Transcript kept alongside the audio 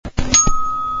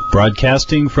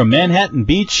Broadcasting from Manhattan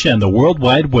Beach and the World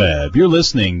Wide Web, you're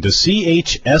listening to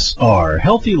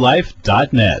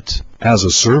CHSRHealthyLife.net. As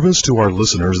a service to our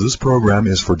listeners, this program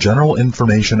is for general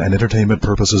information and entertainment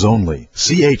purposes only.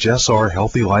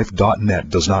 CHSRHealthyLife.net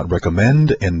does not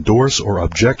recommend, endorse, or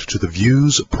object to the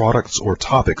views, products, or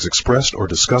topics expressed or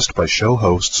discussed by show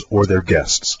hosts or their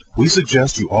guests. We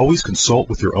suggest you always consult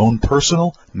with your own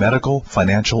personal, medical,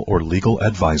 financial, or legal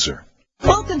advisor.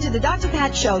 Welcome to the Dr.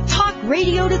 Pat Show, talk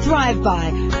radio to thrive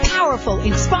by. Powerful,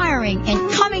 inspiring,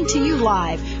 and coming to you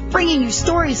live, bringing you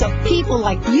stories of people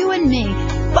like you and me,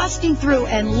 busting through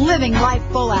and living life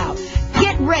full out.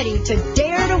 Get ready to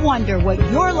dare to wonder what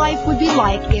your life would be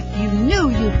like if you knew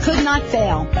you could not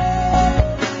fail.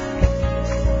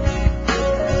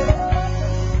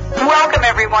 Welcome,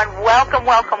 everyone. Welcome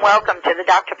to the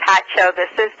Dr. Pat Show.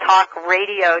 This is Talk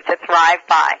Radio to Thrive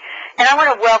By. And I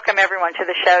want to welcome everyone to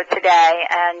the show today.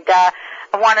 And I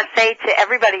want to say to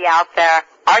everybody out there,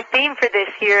 our theme for this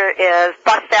year is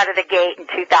Bust Out of the Gate in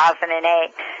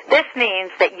 2008. This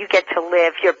means that you get to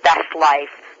live your best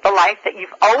life, the life that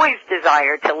you've always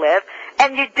desired to live,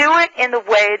 and you do it in the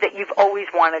way that you've always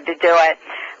wanted to do it.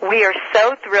 We are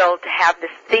so thrilled to have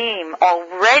this theme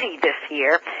already this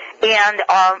year, and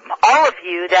all of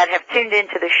you that have tuned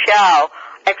into the show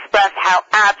express how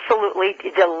absolutely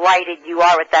delighted you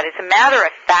are with that. As a matter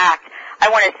of fact, I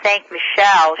want to thank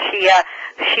Michelle.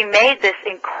 She made this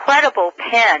incredible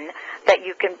pin that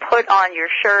you can put on your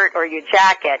shirt or your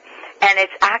jacket, and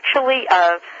it's actually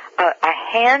a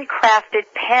handcrafted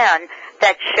pen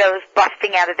that shows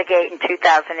busting out of the gate in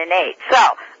 2008.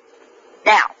 So,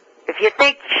 now, if you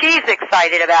think she's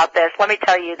excited about this, let me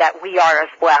tell you that we are as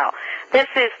well. This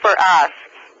is for us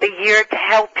the year to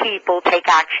help people take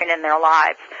action in their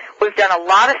lives. We've done a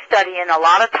lot of studying, a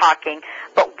lot of talking,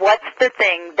 but what's the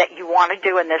thing that you want to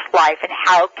do in this life, and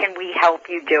how can we help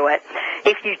you do it?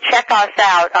 If you check us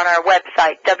out on our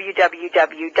website,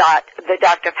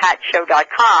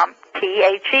 www.thedrpatshow.com,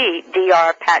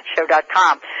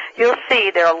 THEDRPatshow.com, you'll see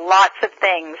there are lots of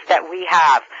things that we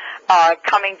have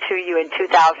coming to you in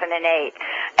 2008.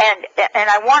 And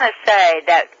I want to say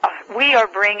that we are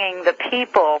bringing the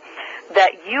people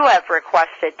that you have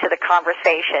requested to the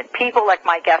conversation, people like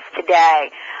my guest today.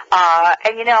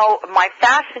 And, you know, my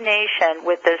fascination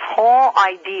with this whole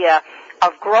idea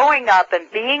of growing up and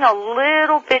being a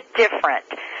little bit different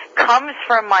comes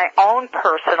from my own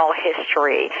personal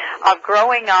history of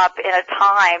growing up in a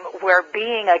time where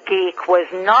being a geek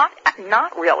was not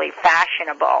really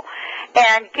fashionable,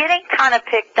 and getting kind of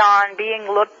picked on, being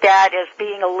looked at as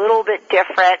being a little bit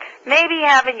different, maybe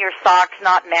having your socks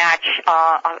not match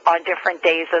on different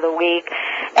days of the week,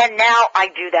 and now I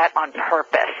do that on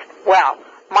purpose. Well,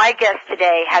 my guest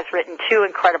today has written 2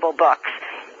 incredible books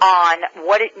on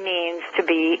what it means to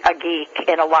be a geek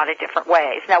in a lot of different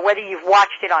ways. Now, whether you've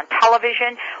watched it on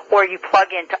television, or you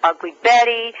plug into Ugly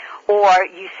Betty, or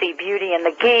you see Beauty and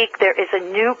the Geek, there is a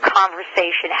new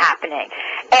conversation happening.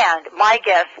 And my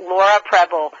guest, Laura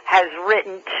Preble, has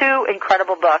written 2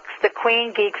 incredible books, The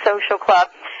Queen Geek Social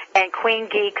Club and Queen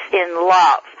Geeks in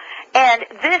Love. And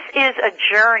this is a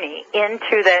journey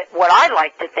into what I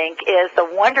like to think is the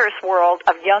wondrous world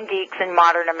of young geeks in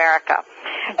modern America.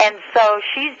 And so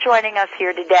she's joining us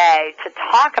here today to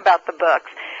talk about the books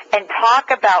and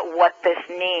talk about what this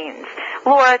means.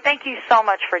 Laura, thank you so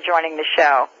much for joining the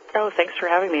show. Oh, thanks for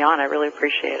having me on. I really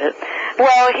appreciate it.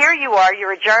 Well, here you are.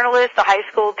 You're a journalist, a high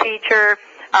school teacher,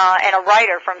 and a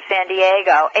writer from San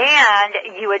Diego. And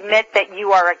you admit that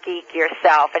you are a geek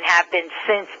yourself and have been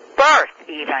since birth,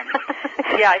 even.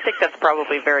 Yeah, I think that's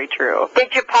probably very true.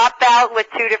 Did you pop out with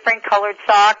 2 different colored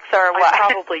socks, or what? I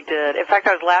probably did. In fact,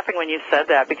 I was laughing when you said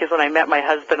that, because when I met my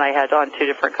husband, I had on 2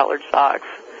 different colored socks.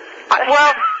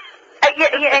 Well,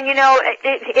 and you know,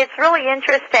 it's really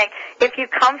interesting if you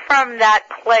come from that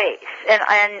place,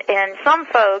 and some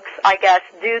folks, I guess,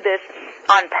 do this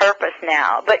on purpose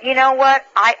now. But you know what?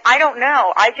 I don't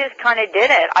know. I just kind of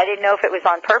did it. I didn't know if it was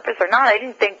on purpose or not. I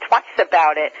didn't think twice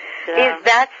about it. Yeah. Is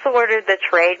that sort of the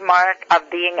trademark of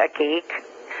being a geek?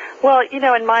 Well, you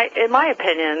know, in my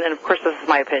opinion, and of course this is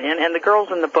my opinion, and the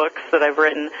girls in the books that I've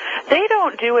written, they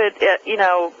don't do it, I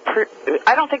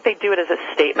don't think they do it as a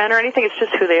statement or anything. It's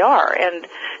just who they are. And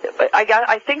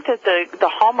I think that the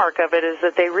hallmark of it is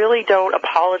that they really don't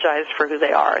apologize for who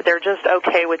they are. They're just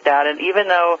okay with that. And even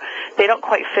though they don't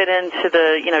quite fit into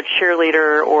the,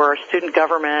 cheerleader or student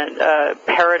government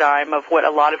paradigm of what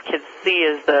a lot of kids see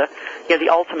as the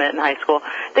ultimate in high school,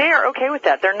 they are okay with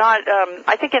that. They're not,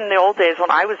 I think in the old days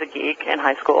when I was a geek in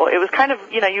high school. It was kind of,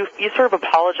 you sort of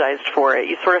apologized for it.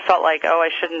 You sort of felt like,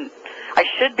 I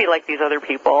should be like these other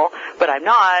people, but I'm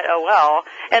not. Oh, well.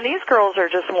 And these girls are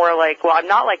just more like, well, I'm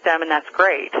not like them, and that's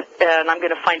great. And I'm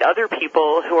going to find other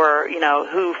people who are,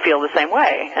 who feel the same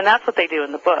way. And that's what they do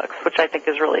in the books, which I think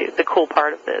is really the cool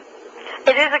part of it.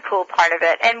 It is a cool part of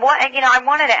it. And I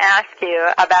wanted to ask you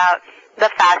about the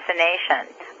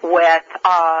fascination with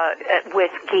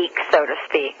geeks, so to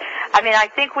speak. I mean, I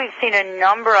think we've seen a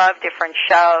number of different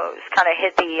shows kind of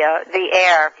hit the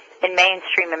air in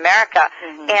mainstream America,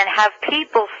 and have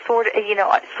people sort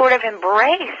of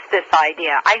embrace this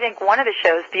idea. I think one of the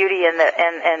shows, Beauty and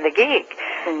the Geek,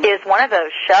 is one of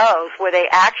those shows where they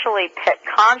actually pit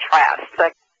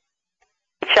contrasts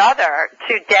each other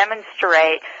to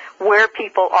demonstrate where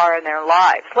people are in their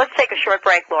lives. Let's take a short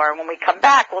break, Laura. When we come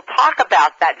back, we'll talk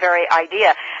about that very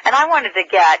idea. And I wanted to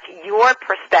get your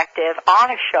perspective on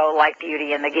a show like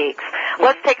Beauty and the Geeks.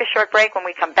 Let's take a short break. When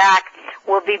we come back,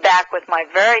 we'll be back with my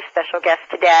very special guest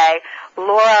today.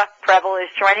 Laura Preble is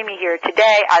joining me here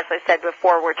today. As I said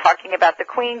before, we're talking about the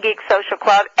Queen Geeks Social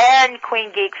Club and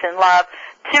Queen Geeks in Love,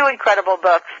 two incredible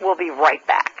books. We'll be right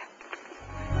back.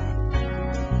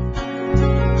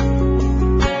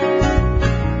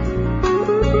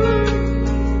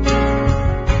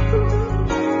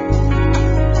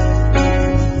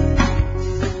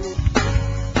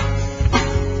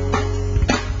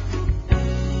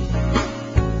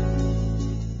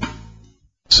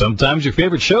 Sometimes your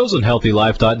favorite shows on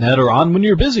HealthyLife.net are on when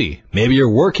you're busy. Maybe you're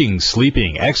working,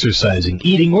 sleeping, exercising,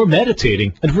 eating, or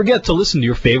meditating, and forget to listen to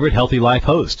your favorite Healthy Life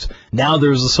hosts. Now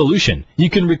there's a solution.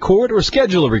 You can record or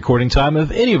schedule a recording time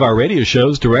of any of our radio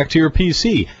shows direct to your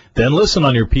PC. Then listen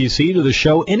on your PC to the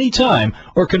show anytime,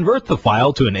 or convert the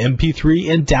file to an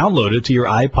MP3 and download it to your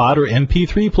iPod or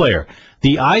MP3 player.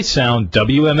 The iSound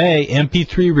WMA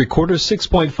MP3 Recorder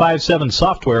 6.57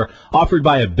 software offered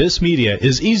by Abyss Media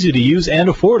is easy to use and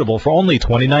affordable for only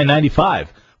 $29.95.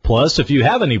 Plus, if you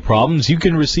have any problems, you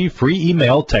can receive free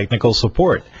email technical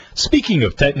support. Speaking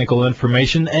of technical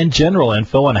information and general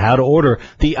info on how to order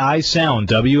the iSound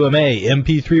WMA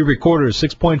MP3 Recorder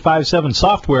 6.57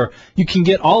 software, you can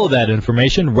get all of that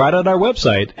information right on our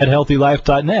website at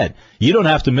HealthyLife.net. You don't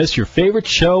have to miss your favorite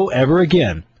show ever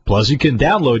again. Plus, you can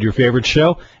download your favorite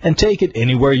show and take it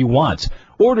anywhere you want.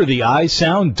 Order the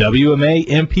iSound WMA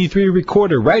MP3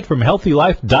 Recorder right from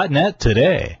HealthyLife.net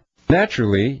today.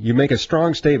 Naturally, you make a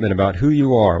strong statement about who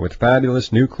you are with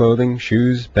fabulous new clothing,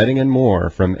 shoes, bedding, and more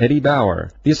from Eddie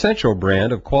Bauer, the essential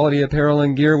brand of quality apparel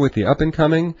and gear with the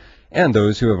up-and-coming and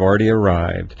those who have already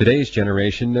arrived. Today's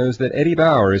generation knows that Eddie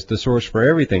Bauer is the source for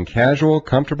everything casual,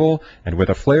 comfortable, and with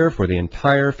a flair for the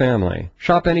entire family.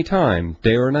 Shop anytime,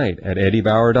 day or night at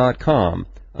eddiebauer.com,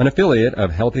 an affiliate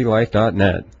of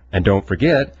HealthyLife.net. And don't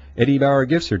forget, Eddie Bauer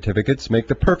gift certificates make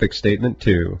the perfect statement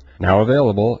too. Now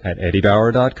available at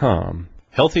eddiebauer.com.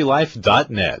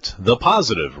 HealthyLife.net, the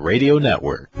positive radio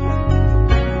network.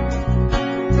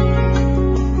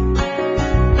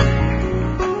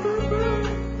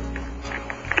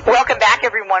 Welcome back,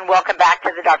 everyone. Welcome back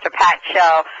to the Dr. Pat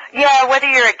Show. Yeah, whether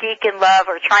you're a geek in love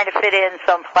or trying to fit in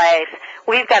someplace,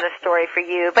 we've got a story for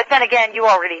you. But then again, you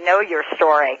already know your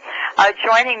story.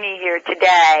 Joining me here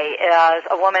today is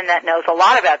a woman that knows a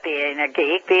lot about being a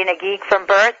geek. Being a geek from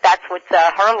birth, that's what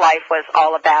her life was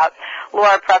all about.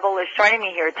 Laura Preble is joining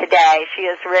me here today. She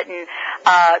has written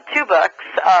 2 books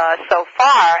so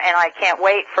far, and I can't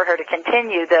wait for her to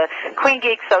continue, the Queen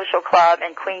Geeks Social Club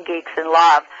and Queen Geeks in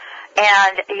Love.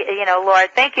 And, Laura,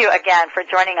 thank you again for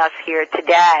joining us here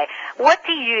today. What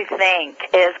do you think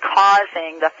is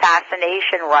causing the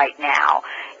fascination right now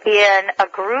in a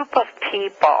group of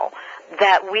people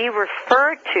that we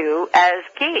refer to as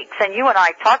geeks? And you and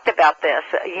I talked about this,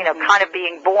 kind of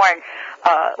being born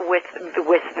with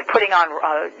putting on,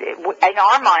 in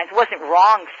our minds, wasn't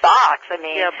wrong socks. I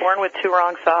mean, yeah, born with 2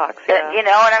 wrong socks. Yeah. You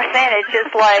know what I'm saying? It's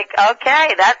just like,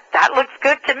 okay, that looks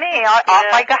good to me. Off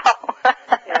I go.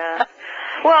 Yeah.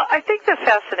 Well, I think the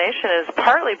fascination is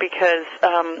partly because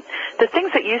the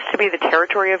things that used to be the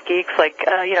territory of geeks, like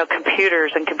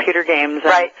computers and computer games,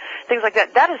 and things like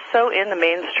that, that is so in the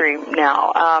mainstream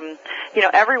now.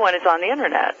 Everyone is on the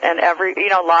internet, and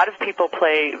a lot of people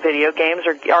play video games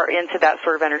or are into that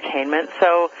sort of entertainment.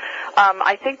 So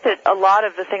I think that a lot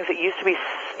of the things that used to be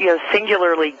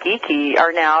singularly geeky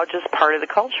are now just part of the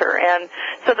culture. And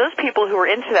so those people who were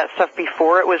into that stuff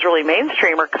before it was really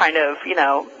mainstream are kind of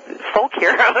folk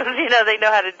heroes. They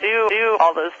know how to do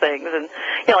all those things, and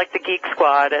like the Geek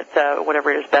Squad at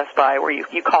whatever it is, Best Buy, where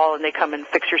you call and they come and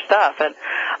fix your stuff. And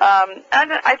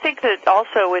I think that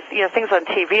also with things on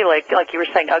TV like you were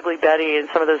saying, Ugly Betty and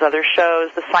some of those other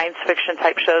shows, the science fiction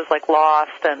type shows like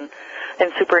Lost and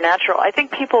Supernatural. I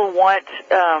think people want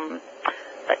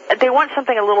they want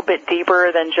something a little bit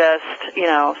deeper than just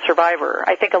Survivor.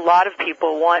 I think a lot of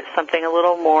people want something a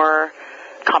little more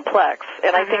complex,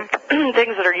 and I think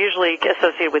things that are usually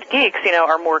associated with geeks,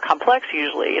 are more complex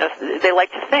usually. They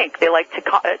like to think, they like to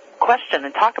question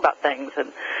and talk about things,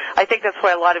 and I think that's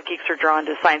why a lot of geeks are drawn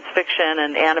to science fiction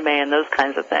and anime and those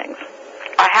kinds of things.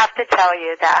 I have to tell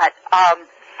you that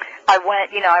I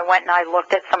went and I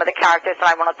looked at some of the characters, and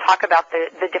I want to talk about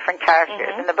the different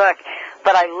characters in the book.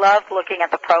 But I loved looking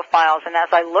at the profiles, and as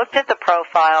I looked at the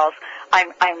profiles,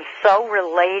 I'm so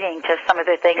relating to some of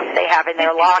the things they have in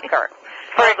their locker.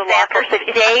 For example,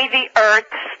 the day the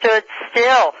Earth stood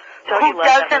still. Who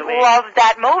doesn't love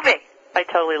that movie? I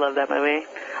totally love that movie.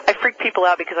 I freak people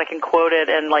out because I can quote it,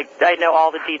 and I know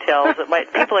all the details.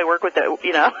 People I work with,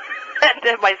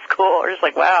 at my school are just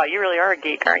like, "Wow, you really are a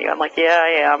geek, aren't you?" I'm like, "Yeah, I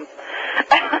am."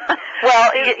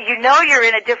 Well, you're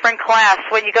in a different class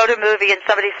when you go to a movie and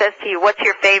somebody says to you, "What's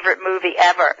your favorite movie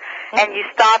ever?" And you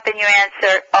stop and you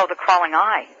answer, "Oh, The Crawling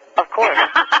Eye." Of course.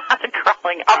 The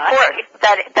Crawling Eye. Of course.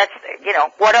 That's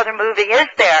what other movie is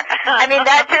there? I mean,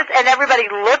 and everybody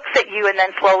looks at you and then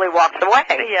slowly walks away.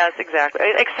 Yes, exactly.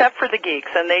 Except for the geeks,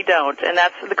 and they don't. And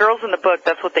that's the girls in the book,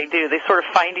 that's what they do. They sort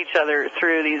of find each other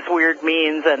through these weird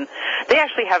means, and they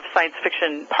actually have science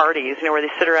fiction parties, where they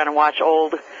sit around and watch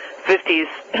old 50s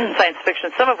science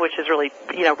fiction, some of which is really,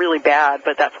 really bad,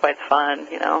 but that's why it's fun,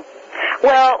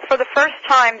 Well, for the first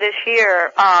time this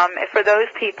year, for those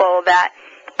people that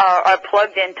are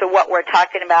plugged into what we're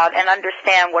talking about and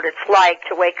understand what it's like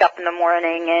to wake up in the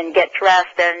morning and get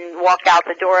dressed and walk out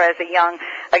the door as a young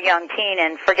teen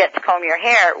and forget to comb your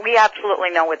hair, we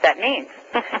absolutely know what that means.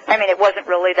 I mean, it wasn't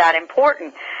really that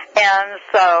important. And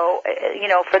so,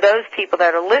 for those people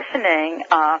that are listening,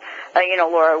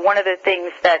 Laura, one of the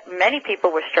things that many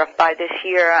people were struck by this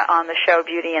year on the show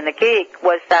Beauty and the Geek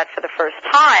was that for the first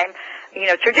time,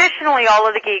 traditionally all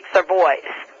of the geeks are boys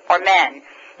or men.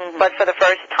 But for the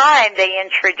first time, they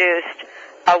introduced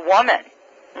a woman.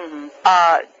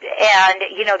 And,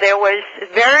 there was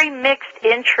very mixed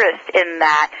interest in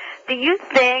that. Do you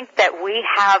think that we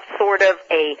have sort of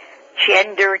a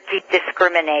gender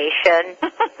discrimination?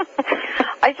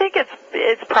 I think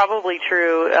it's probably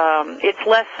true. It's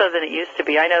less so than it used to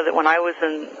be. I know that when I was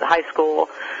in high school,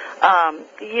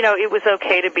 it was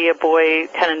okay to be a boy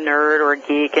kind of nerd or a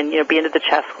geek and, be into the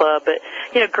chess club, but,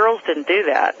 girls didn't do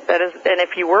that. And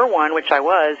if you were one, which I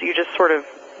was, you just sort of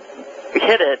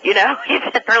hid it, you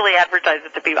didn't really advertise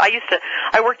it to people.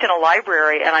 I worked in a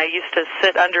library, and I used to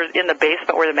sit in the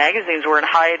basement where the magazines were and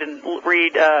hide and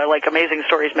read, Amazing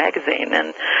Stories magazine.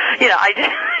 And, I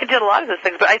did a lot of those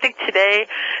things, but I think today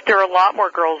there are a lot more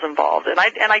girls involved. And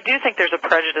I do think there's a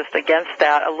prejudice against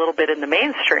that a little bit in the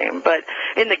mainstream, but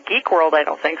in the geek world, I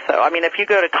don't think so. I mean, if you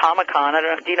go to Comic-Con,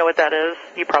 do you know what that is?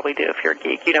 You probably do if you're a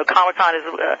geek. Comic-Con is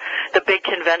the big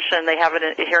convention. They have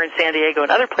it here in San Diego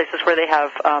and other places where they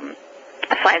have,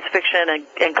 science fiction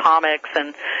and comics,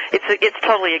 and it's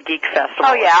totally a geek festival.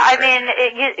 Oh yeah, I mean,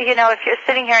 if you're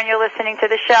sitting here and you're listening to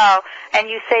the show, and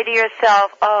you say to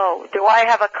yourself, "Oh, do I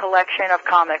have a collection of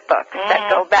comic books that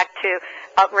go back to?"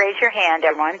 Raise your hand,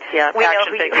 everyone. Yeah,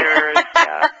 action figures.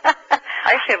 Yeah.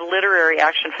 I actually have literary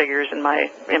action figures in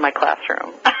my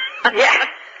classroom. Yeah.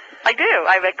 I do.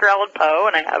 I have Edgar Allan Poe,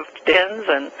 and I have Dickens,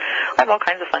 and I have all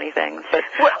kinds of funny things. But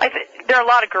there are a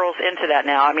lot of girls into that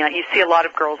now. I mean, you see a lot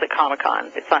of girls at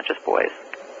Comic-Con. It's not just boys.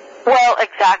 Well,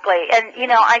 exactly.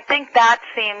 And, I think that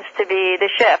seems to be the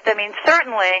shift. I mean,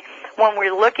 certainly when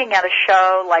we're looking at a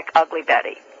show like Ugly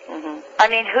Betty, I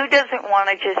mean, who doesn't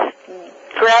want to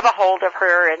just grab a hold of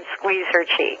her and squeeze her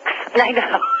cheeks? I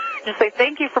know. Just say,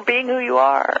 thank you for being who you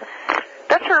are.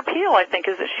 That's her appeal, I think,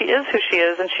 is that she is who she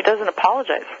is, and she doesn't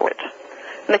apologize for it.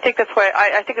 And I think that's why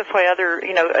other,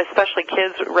 especially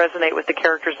kids resonate with the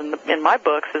characters in my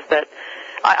books, is that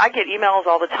I get emails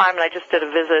all the time, and I just did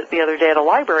a visit the other day at a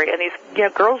library, and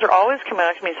these girls are always coming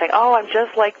up to me and saying, "Oh, I'm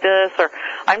just like this," or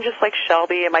 "I'm just like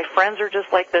Shelby," and my friends are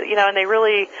just like that, and they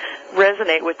really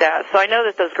resonate with that. So I know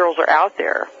that those girls are out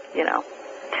there,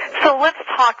 So let's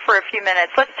talk for a few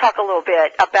minutes. Let's talk a little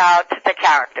bit about the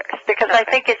characters, because I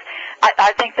think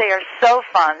I think they are so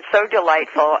fun, so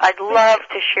delightful. I'd love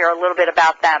to share a little bit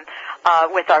about them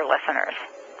with our listeners.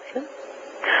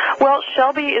 Well,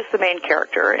 Shelby is the main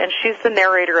character, and she's the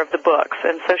narrator of the books,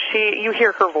 and so you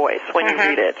hear her voice when you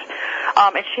read it.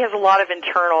 And she has a lot of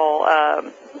internal,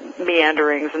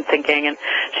 meanderings and thinking. And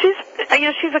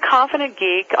she's a confident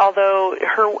geek, although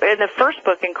in the first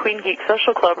book, in Queen Geek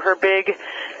Social Club, her big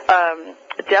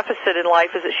deficit in life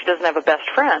is that she doesn't have a best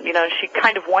friend. She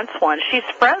kind of wants one. She's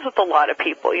friends with a lot of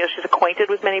people. She's acquainted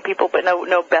with many people, but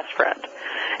no best friend.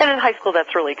 And in high school,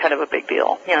 that's really kind of a big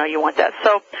deal. You want that.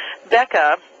 So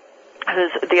Becca,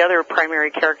 who's the other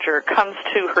primary character, comes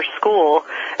to her school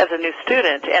as a new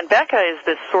student, and Becca is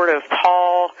this sort of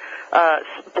tall,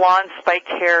 blonde, spiked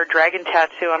hair, dragon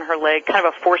tattoo on her leg, kind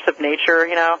of a force of nature,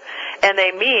 and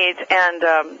they meet,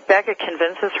 and Becca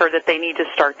convinces her that they need to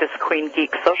start this Queen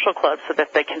Geek Social Club so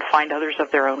that they can find others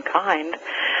of their own kind.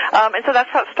 And so that's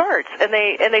how it starts, and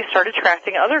they start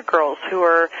attracting other girls who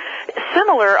are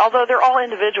similar, although they're all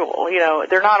individual.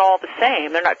 They're not all the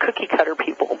same. They're not cookie-cutter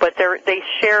people, but they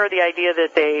share the idea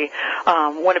that they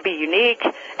want to be unique,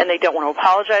 and they don't want to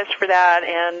apologize for that,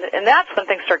 and that's when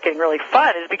things start getting really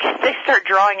fun, is because they start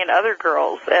drawing in other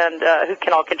girls and who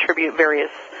can all contribute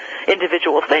various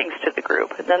individual things to the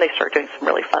group, and then they start doing some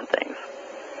really fun things.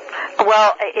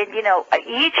 Well,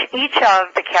 each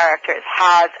of the characters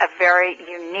has a very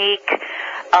unique,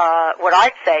 what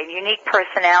I'd say, unique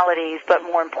personalities, but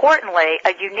more importantly,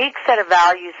 a unique set of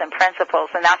values and principles,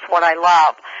 and that's what I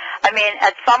love. I mean,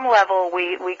 at some level,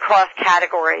 we cross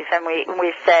categories and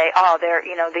we say, oh,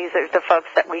 these are the folks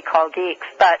that we call geeks,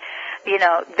 but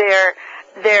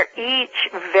they're each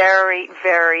very,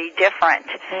 very different,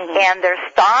 and their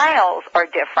styles are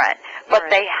different, but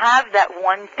they have that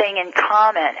one thing in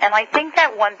common. And I think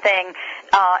that one thing,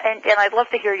 and I'd love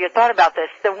to hear your thought about this,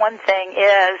 the one thing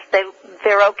is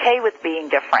they're okay with being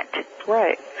different.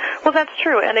 Right. Well, that's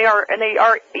true, and they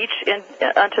are each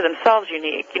unto themselves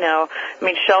unique. I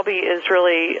mean, Shelby is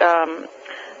really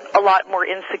a lot more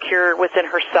insecure within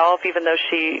herself, even though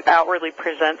she outwardly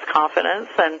presents confidence,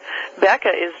 and Becca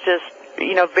is just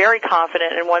very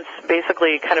confident and wants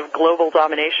basically kind of global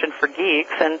domination for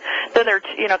geeks. And then there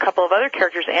are, a couple of other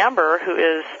characters. Amber, who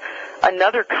is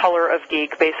another color of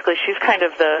geek, basically. She's kind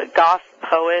of the goth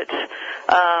poet.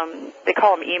 They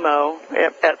call them emo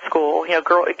at school.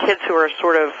 Kids who are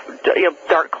sort of,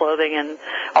 dark clothing and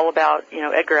all about,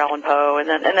 Edgar Allan Poe. And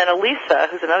then Elisa,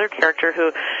 who's another character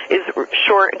who is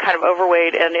short and kind of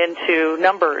overweight and into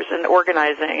numbers and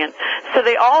organizing. And so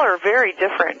they all are very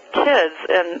different kids,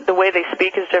 and the way they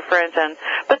speak is different.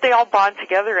 But they all bond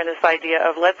together in this idea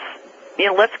of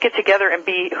let's get together and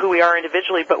be who we are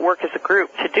individually, but work as a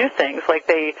group to do things. Like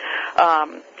they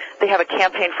have a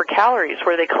campaign for calories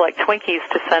where they collect Twinkies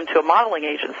to send to a modeling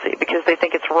agency because they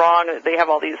think it's wrong that they have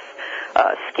all these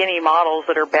skinny models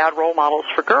that are bad role models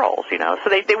for girls, So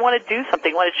they want to do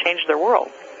something, want to change their world.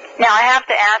 Now, I have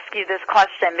to ask you this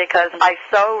question because I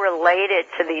so related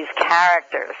to these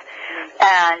characters.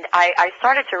 And I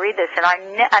started to read this, and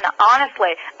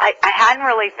honestly, I hadn't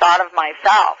really thought of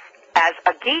myself as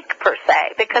a geek per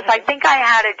se, because I think I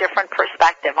had a different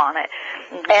perspective on it.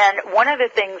 And one of the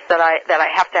things that I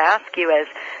have to ask you is,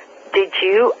 did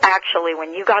you actually,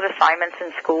 when you got assignments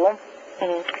in school,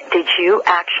 did you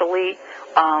actually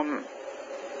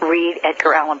read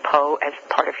Edgar Allan Poe as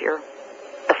part of your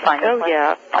assignment list?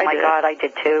 Yeah. Oh my God, I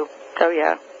did too. Oh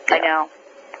yeah. I know.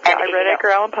 And I read Edgar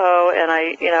Allan Poe, and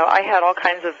I had all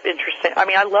kinds of interesting. I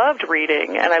mean, I loved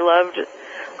reading, and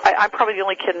I'm probably the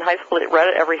only kid in high school that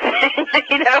read everything.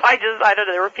 I don't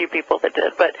know, there were a few people that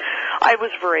did, but I was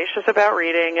voracious about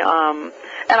reading,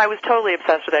 and I was totally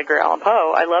obsessed with Edgar Allan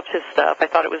Poe. I loved his stuff. I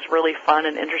thought it was really fun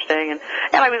and interesting, and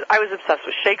I was obsessed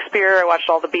with Shakespeare. I watched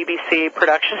all the BBC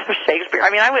productions of Shakespeare.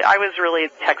 I mean, I was really a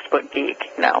textbook geek,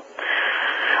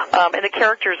 and the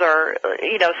characters are,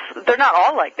 they're not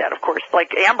all like that, of course.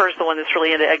 Like, Amber's the one that's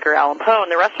really into Edgar Allan Poe,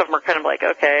 and the rest of them are kind of like,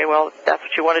 okay, well, if that's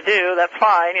what you want to do, that's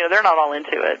fine. They're not all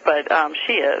into it, but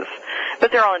she is.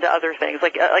 But they're all into other things.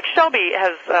 Like Shelby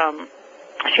has,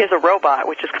 she has a robot,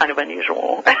 which is kind of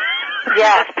unusual.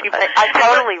 Yes, I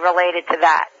totally related to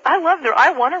that. I loved her.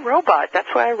 I want a robot. That's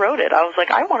why I wrote it. I was like,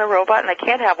 I want a robot, and I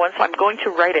can't have one, so I'm going to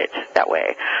write it that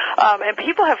way. And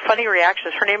people have funny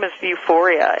reactions. Her name is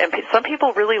Euphoria, and some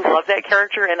people really love that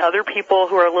character, and other people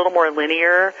who are a little more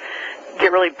linear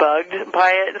get really bugged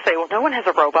by it and say, well, no one has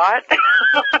a robot.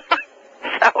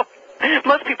 So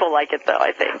most people like it, though,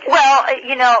 I think. Well,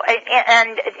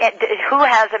 and who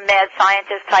has a mad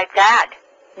scientist type dad?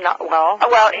 Not well.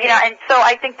 Well, and so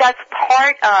I think that's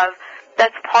part of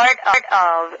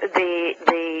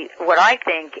the what I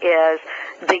think is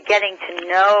the getting to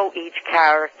know each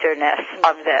characterness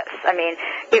of this. I mean,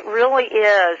 it really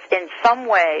is in some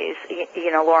ways,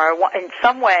 Laura, in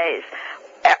some ways,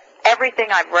 everything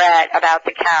I've read about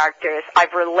the characters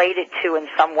I've related to in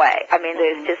some way. I mean,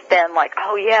 there's just been like,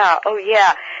 oh yeah.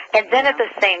 And then at the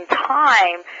same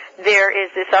time, there is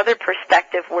this other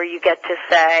perspective where you get to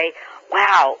say,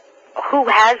 wow, who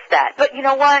has that? But you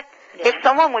know what? Yeah. If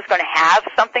someone was going to have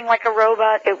something like a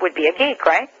robot, it would be a geek,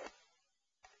 right?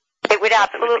 It would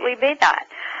absolutely be that.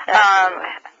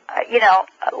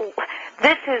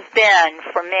 This has been,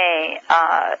 for me,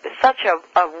 such a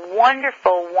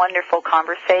wonderful, wonderful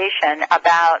conversation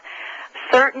about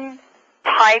certain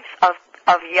types of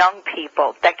young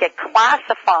people that get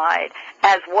classified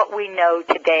as what we know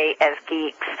today as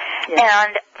geeks. Yes.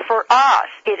 And for us,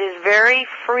 it is very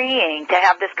freeing to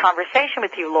have this conversation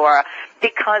with you, Laura,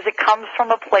 because it comes from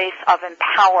a place of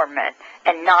empowerment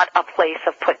and not a place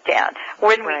of put down.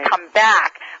 When we come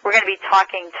back, we're going to be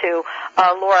talking to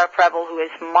Laura Preble, who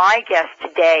is my guest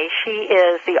today. She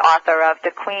is the author of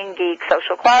The Queen Geek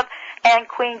Social Club and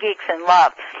Queen Geeks in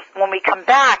Love. When we come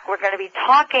back, we're going to be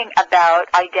talking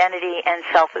about identity and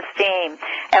self-esteem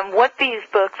and what these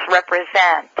books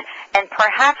represent. And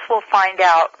perhaps we'll find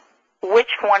out which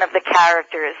one of the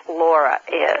characters Laura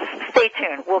is. Stay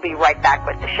tuned. We'll be right back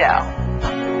with the show.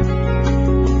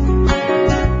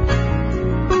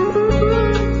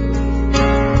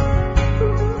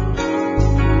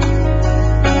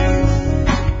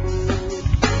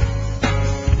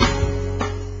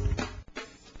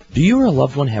 Do you or a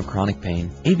loved one have chronic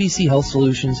pain? ABC Health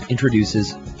Solutions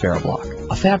introduces Ferroblock,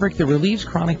 a fabric that relieves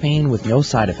chronic pain with no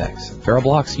side effects.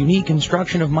 Ferroblock's unique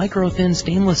construction of micro-thin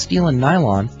stainless steel and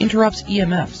nylon interrupts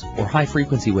EMFs, or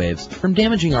high-frequency waves, from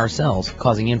damaging our cells,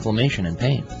 causing inflammation and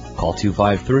pain. Call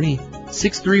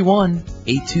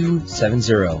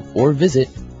 253-631-8270 or visit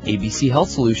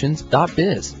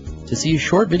abchealthsolutions.biz to see a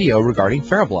short video regarding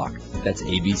Ferroblock. That's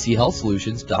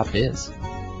abchealthsolutions.biz.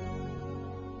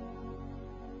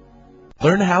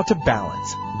 Learn how to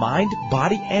balance mind,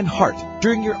 body, and heart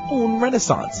during your own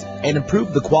renaissance and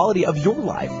improve the quality of your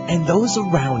life and those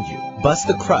around you. Bust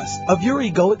the crust of your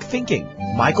egoic thinking.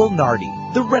 Michael Nardi,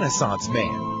 the Renaissance Man,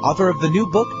 author of the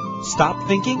new book, Stop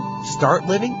Thinking, Start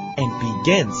Living, and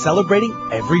Begin Celebrating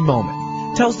Every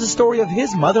Moment, tells the story of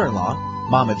his mother-in-law,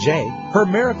 Mama J, her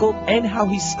miracle, and how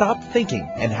he stopped thinking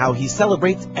and how he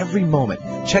celebrates every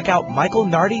moment. Check out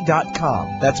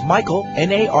michaelnardi.com. That's Michael,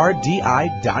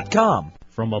 Nardi.com.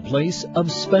 From a place of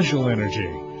special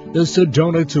energy, the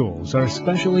Sedona tools are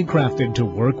specially crafted to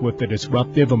work with the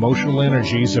disruptive emotional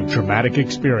energies of traumatic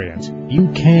experience.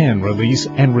 You can release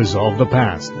and resolve the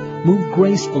past, move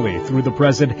gracefully through the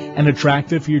present, and attract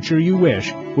the future you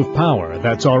wish with power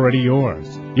that's already yours.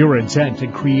 Your intent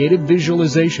and creative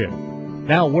visualization.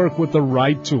 Now work with the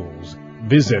right tools.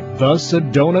 Visit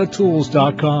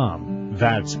thesedonatools.com.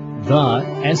 That's the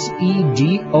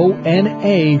SEDONA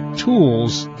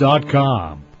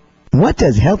tools.com. What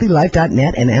does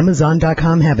HealthyLife.net and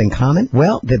Amazon.com have in common?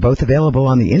 Well, they're both available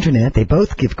on the Internet. They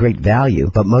both give great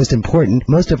value. But most important,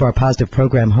 most of our positive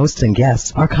program hosts and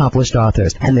guests are accomplished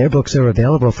authors, and their books are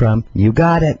available from, you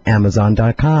got it,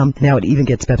 Amazon.com. Now, it even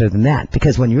gets better than that,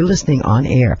 because when you're listening on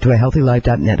air to a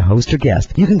HealthyLife.net host or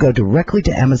guest, you can go directly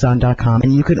to Amazon.com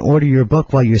and you can order your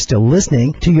book while you're still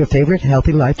listening to your favorite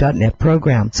HealthyLife.net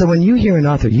program. So when you hear an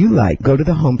author you like, go to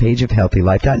the homepage of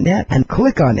HealthyLife.net and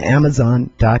click on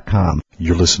Amazon.com.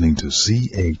 You're listening to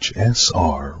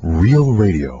CHSR Real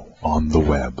Radio on the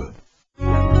web.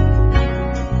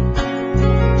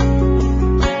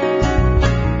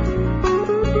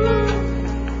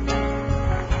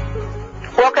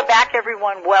 Welcome back,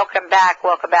 everyone. Welcome back.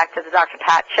 Welcome back to the Dr.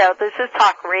 Pat Show. This is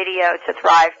Talk Radio to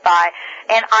Thrive By,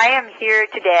 and I am here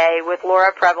today with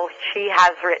Laura Preble. She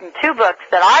has written two books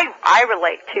that I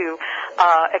relate to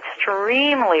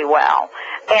extremely well.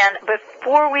 And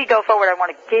before we go forward, I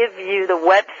want to give you the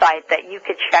website that you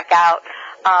could check out.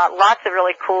 Lots of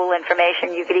really cool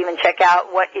information. You could even check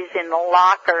out what is in the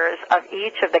lockers of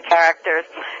each of the characters.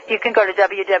 You can go to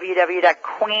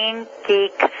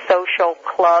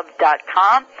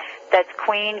www.queengeeksocialclub.com. That's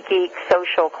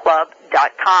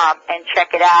queengeeksocialclub.com, and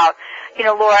check it out. You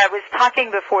know, Laura, I was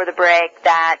talking before the break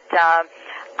that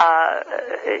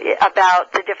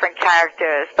about the different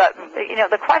characters, but, you know,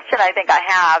 the question I think I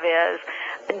have is,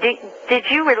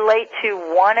 did you relate to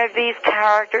one of these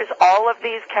characters, all of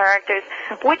these characters?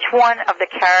 Which one of the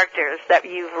characters that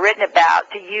you've written about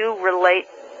do you relate,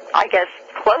 I guess,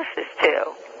 closest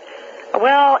to?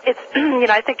 Well, it's, you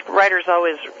know, I think writers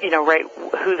always, you know, write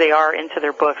who they are into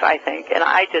their books, I think. And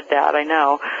I did that, I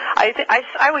know.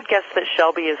 I would guess that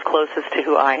Shelby is closest to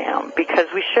who I am because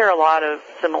we share a lot of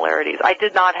similarities. I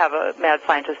did not have a mad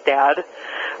scientist dad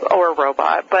or a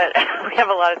robot, but we have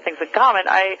a lot of things in common.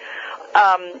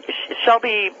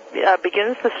 Shelby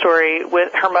begins the story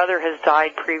with her mother has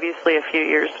died previously a few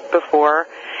years before,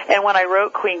 and when I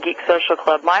wrote Queen Geek Social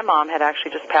Club, my mom had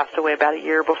actually just passed away about a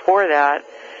year before that,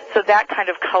 so that kind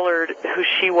of colored who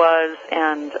she was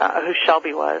and who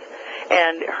Shelby was,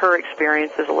 and her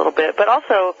experiences a little bit, but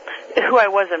also who I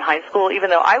was in high school, even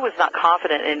though I was not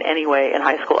confident in any way in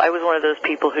high school. I was one of those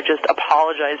people who just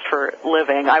apologized for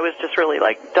living. I was just really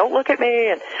like, don't look at me.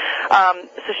 And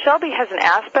so Shelby has an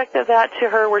aspect of that to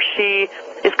her where she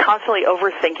is constantly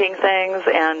overthinking things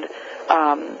and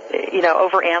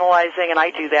overanalyzing, and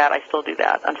I do that. I still do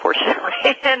that,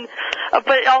 unfortunately. And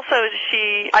but also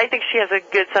I think she has a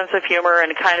good sense of humor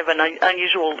and kind of an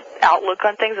unusual outlook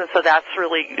on things, and so that's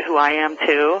really who I am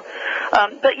too.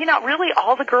 But really,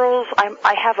 all the girls,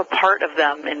 I have a part of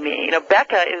them in me.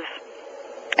 Becca is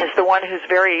the one who's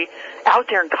very out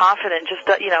there and confident, just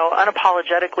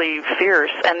unapologetically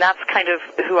fierce, and that's kind of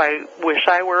who I wish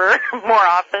I were more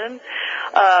often.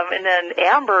 And then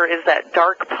Amber is that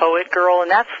dark poet girl,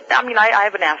 and I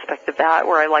have an aspect of that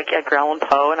where I like Edgar Allan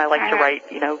Poe, and I like to write,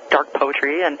 dark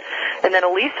poetry, and then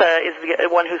Elisa is the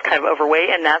one who's kind of overweight,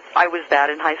 and I was that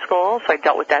in high school, so I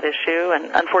dealt with that issue,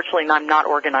 and unfortunately I'm not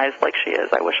organized like she is.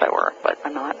 I wish I were, but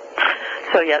I'm not.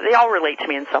 So yeah, they all relate to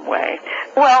me in some way.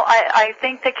 Well, I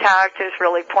think the characters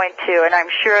really point to, and I'm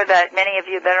sure that many of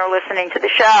you that are listening to the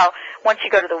show, once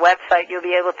you go to the website, you'll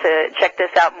be able to check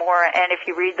this out more, and if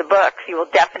you read the books, you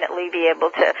will definitely be able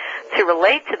to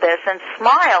relate to this and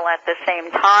smile at the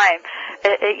same time.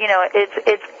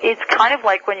 It's kind of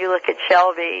like when you look at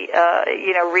Shelby,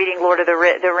 reading Lord of the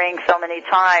Rings so many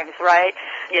times, right?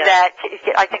 Yeah. That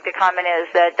I think the comment is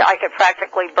that I could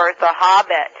practically birth a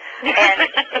hobbit. And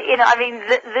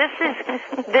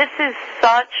this is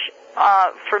such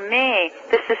for me,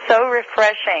 this is so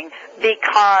refreshing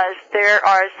because there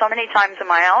are so many times in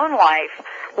my own life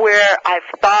where I've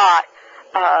thought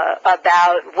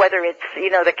about whether it's,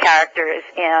 the characters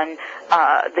in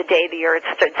The Day the Earth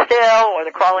Stood Still or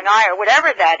The Crawling Eye or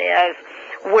whatever that is,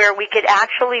 where we could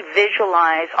actually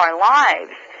visualize our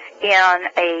lives in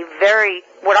a very,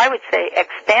 what I would say,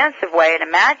 expansive way, an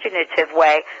imaginative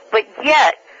way, but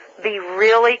yet be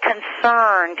really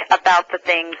concerned about the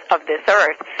things of this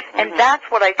earth. And that's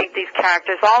what I think these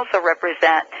characters also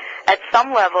represent. At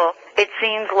some level, it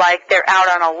seems like they're out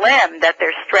on a limb, that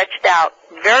they're stretched out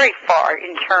very far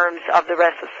in terms of the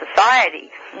rest of society,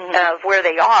 of where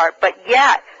they are, but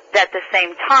yet, at the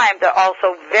same time, they're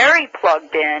also very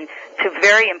plugged in to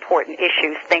very important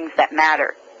issues, things that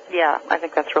matter. Yeah, I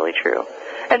think that's really true.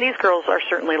 And these girls are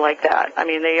certainly like that. I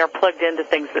mean, they are plugged into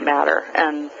things that matter,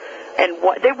 and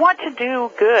they want to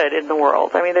do good in the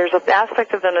world. I mean, there's an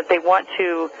aspect of them that they want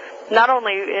to, not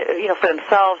only, for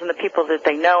themselves and the people that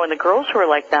they know and the girls who are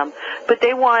like them, but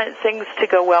they want things to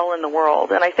go well in the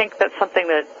world. And I think that's something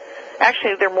that,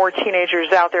 actually, there are more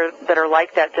teenagers out there that are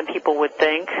like that than people would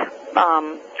think.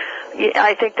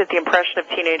 I think that the impression of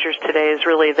teenagers today is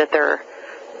really that they're,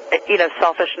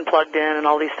 selfish and plugged in and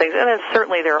all these things. And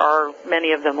certainly there are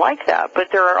many of them like that. But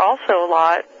there are also a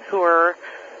lot who are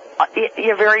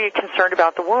very concerned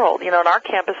about the world. On our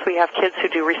campus we have kids who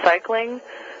do recycling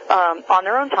on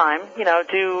their own time,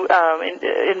 do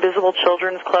Invisible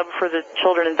Children's Club for the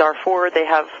children in Darfur. They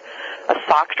have a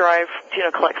sock drive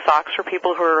to collect socks for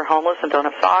people who are homeless and don't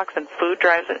have socks, and food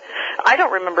drives. I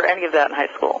don't remember any of that in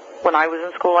high school. When I was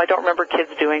in school, I don't remember kids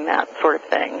doing that sort of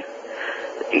thing.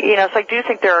 So I do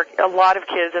think there are a lot of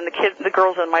kids, and the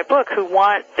girls in my book, who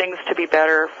want things to be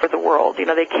better for the world.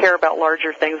 They care about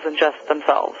larger things than just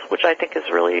themselves, which I think is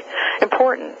really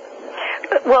important.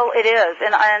 Well, it is,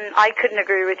 and I couldn't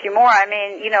agree with you more. I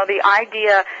mean, the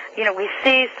idea, we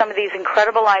see some of these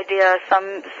incredible ideas,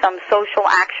 some social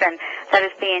action that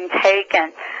is being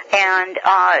taken, and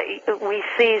we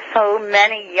see so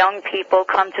many young people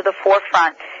come to the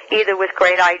forefront, either with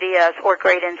great ideas or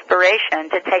great inspiration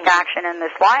to take action in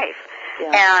this life.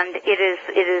 Yeah. And it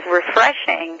is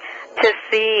refreshing to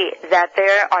see that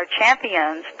there are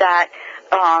champions that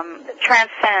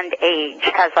transcend age,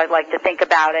 as I like to think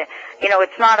about it.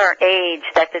 It's not our age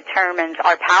that determines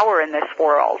our power in this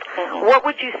world. Mm-hmm. What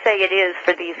would you say it is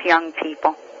for these young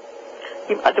people?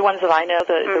 The ones that I know,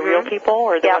 the real people,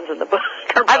 or the ones in the book?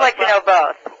 I'd like to know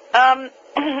both.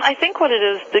 I think what it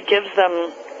is that gives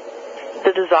them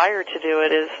the desire to do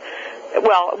it is,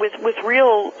 well, with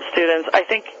real students, I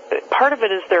think part of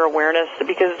it is their awareness,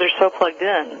 because they're so plugged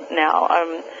in now.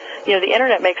 The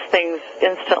internet makes things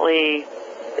instantly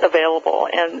available,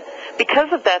 and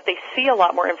because of that, they see a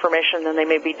lot more information than they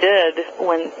maybe did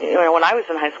when I was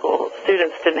in high school.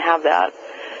 Students didn't have that.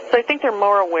 So I think they're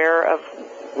more aware of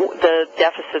the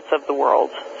deficits of the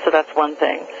world. So that's one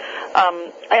thing.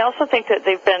 I also think that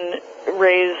they've been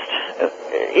raised,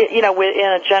 in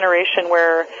a generation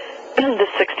where the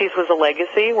 60s was a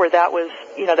legacy, where that was,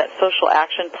 that social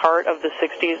action part of the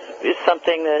 60s is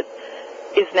something that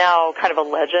is now kind of a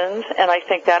legend, and I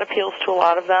think that appeals to a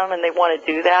lot of them, and they want to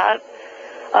do that.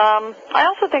 I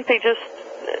also think they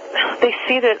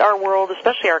see that our world,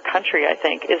 especially our country, I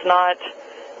think, is not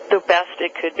the best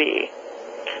it could be.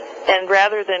 And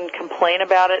rather than complain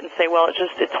about it and say, well,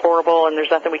 it's horrible and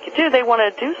there's nothing we can do, they want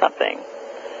to do something.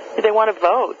 They want to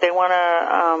vote. They want to,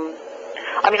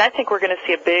 I think we're going to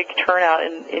see a big turnout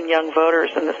in young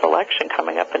voters in this election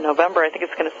coming up in November. I think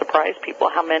it's going to surprise people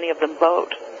how many of them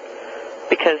vote,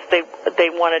 because they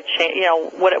want to change,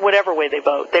 whatever way they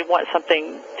vote. They want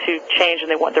something to change,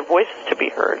 and they want their voices to be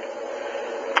heard.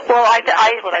 Well, I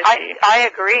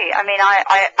agree.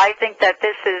 I think that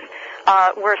this is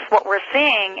what we're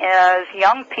seeing is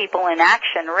young people in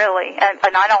action, really, and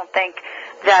I don't think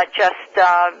that just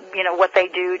what they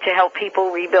do to help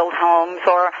people rebuild homes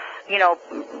or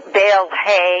bale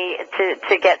hay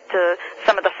to get to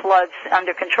some of the floods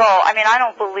under control. I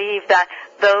don't believe that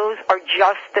those are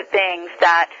just the things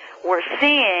that we're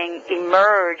seeing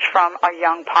emerge from our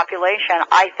young population.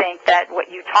 I think that what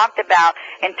you talked about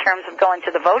in terms of going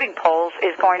to the voting polls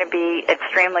is going to be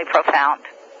extremely profound.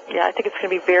 Yeah, I think it's going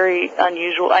to be very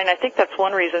unusual, and I think that's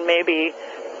one reason maybe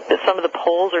that some of the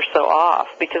polls are so off,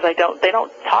 because they don't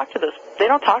talk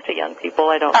to young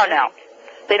people. No.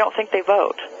 They don't think they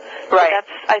vote. Right.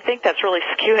 So I think that's really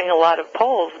skewing a lot of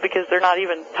polls, because they're not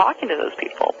even talking to those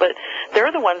people. But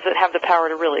they're the ones that have the power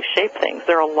to really shape things.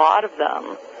 There are a lot of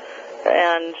them,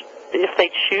 and if they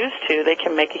choose to, they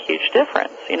can make a huge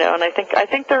difference. And I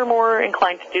think they're more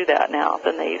inclined to do that now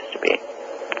than they used to be.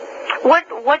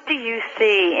 What do you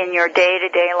see in your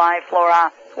day-to-day life,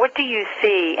 Laura? What do you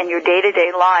see in your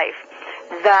day-to-day life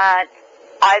that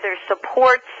either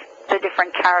supports the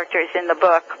different characters in the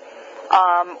book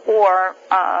or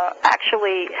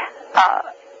actually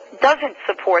doesn't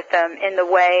support them in the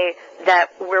way that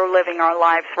we're living our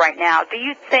lives right now? Do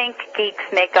you think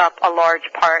geeks make up a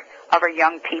large part of our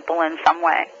young people in some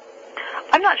way?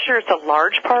 I'm not sure it's a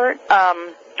large part.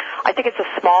 I think it's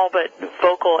a small but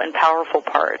vocal and powerful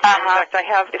part. In fact,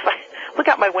 if I look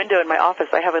out my window in my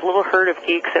office, I have a little herd of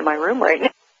geeks in my room right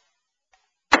now.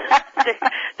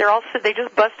 They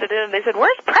just busted in and they said,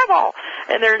 "Where's Preble?"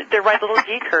 And they're my little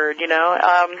geek herd, Do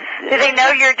they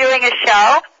know you're doing a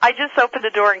show? I just opened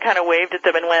the door and kind of waved at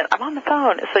them and went, "I'm on the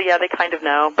phone." So yeah, they kind of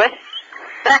know, but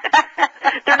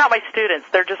they're not my students.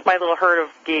 They're just my little herd of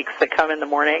geeks that come in the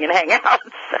morning and hang out.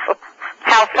 So.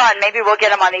 How fun. Maybe we'll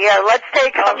get them on the air. Let's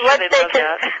take a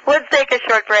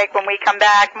short break. When we come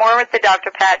back, more with the Dr.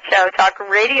 Pat Show, talk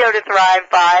radio to thrive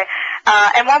by.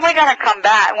 And when we come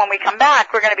back,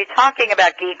 we're going to be talking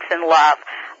about Geeks in Love.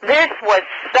 This was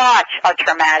such a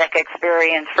traumatic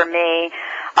experience for me,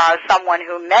 someone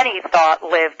who many thought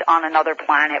lived on another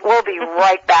planet. We'll be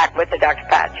right back with the Dr.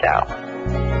 Pat Show.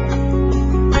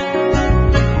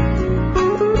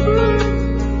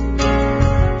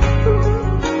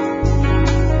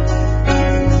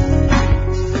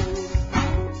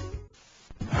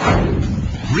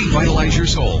 Revitalize your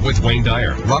soul with Wayne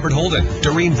Dyer, Robert Holden,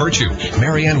 Doreen Virtue,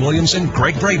 Marianne Williamson,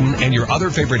 Greg Braden, and your other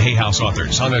favorite Hay House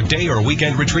authors on a day or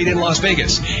weekend retreat in Las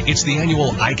Vegas. It's the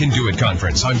annual I Can Do It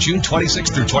conference on June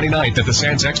 26th through 29th at the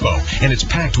Sands Expo, and it's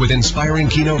packed with inspiring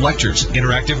keynote lectures,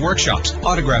 interactive workshops,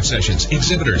 autograph sessions,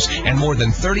 exhibitors, and more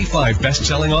than 35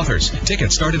 best-selling authors.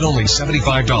 Tickets start at only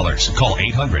 $75. Call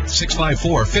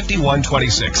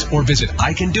 800-654-5126 or visit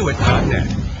icandoit.net.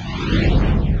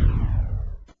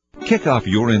 Kick off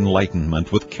your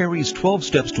enlightenment with Carrie's 12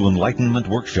 Steps to Enlightenment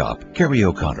workshop. Carrie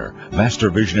O'Connor,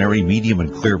 master visionary, medium,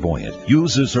 and clairvoyant,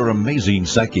 uses her amazing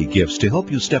psychic gifts to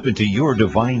help you step into your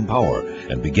divine power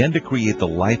and begin to create the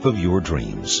life of your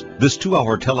dreams. This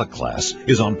 2-hour teleclass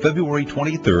is on February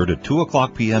 23rd at 2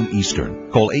 o'clock p.m.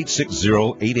 Eastern. Call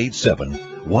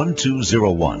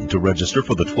 860-887-1201 to register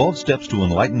for the 12 Steps to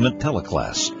Enlightenment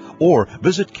teleclass, or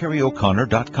visit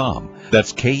CarrieO'Connor.com.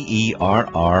 That's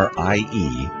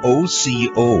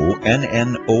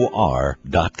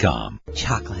KerrieOconnor.com.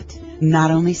 Chocolate.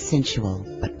 Not only sensual,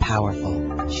 but powerful.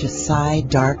 Shasai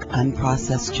dark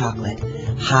unprocessed chocolate.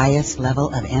 Highest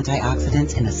level of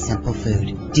antioxidants in a simple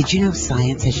food. Did you know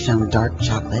science has shown dark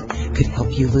chocolate could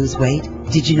help you lose weight?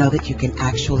 Did you know that you can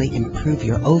actually improve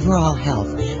your overall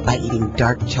health by eating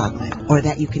dark chocolate? Or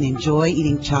that you can enjoy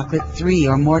eating chocolate 3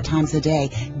 or more times a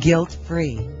day,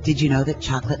 guilt-free? Did you know that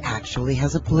chocolate actually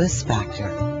has a bliss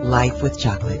factor? Life with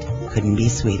chocolate couldn't be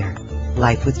sweeter.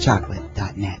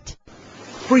 LifeWithChocolate.net.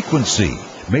 Frequency.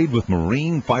 made with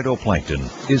marine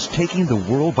phytoplankton, is taking the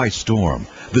world by storm.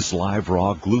 This live,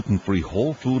 raw, gluten-free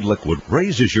whole food liquid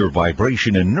raises your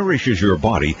vibration and nourishes your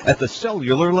body at the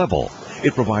cellular level.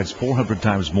 It provides 400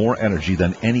 times more energy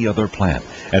than any other plant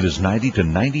and is 90 to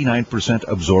 99%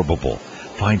 absorbable.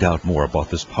 Find out more about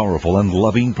this powerful and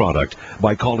loving product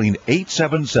by calling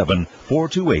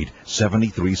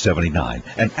 877-428-7379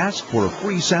 and ask for a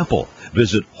free sample.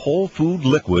 Visit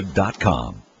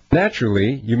WholeFoodLiquid.com.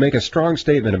 Naturally, you make a strong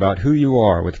statement about who you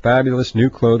are with fabulous new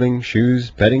clothing, shoes,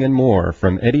 bedding, and more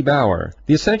from Eddie Bauer,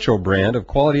 the essential brand of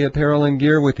quality apparel and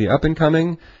gear with the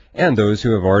up-and-coming and those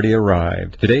who have already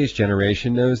arrived. Today's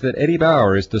generation knows that Eddie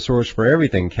Bauer is the source for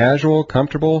everything casual,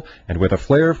 comfortable, and with a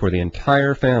flair for the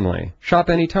entire family. Shop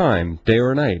anytime, day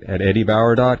or night, at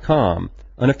eddiebauer.com,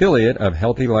 an affiliate of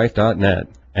healthylife.net.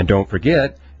 And don't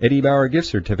forget, Eddie Bauer gift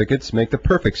certificates make the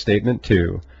perfect statement,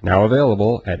 too. Now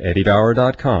available at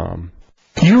eddiebauer.com.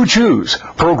 You choose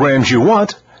programs you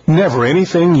want, never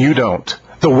anything you don't.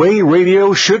 The way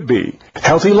radio should be.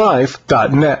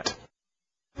 healthylife.net.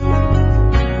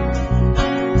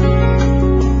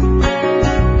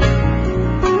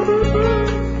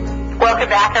 Welcome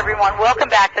back, everyone. Welcome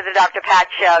back to the Dr. Pat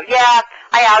Show. Yeah,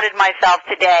 I outed myself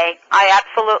today. I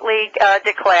absolutely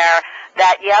declare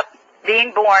that, yep,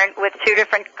 being born with two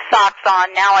different socks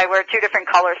on, now I wear two different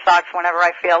color socks whenever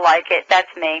I feel like it. That's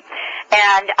me.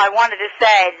 And I wanted to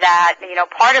say that, you know,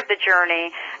 part of the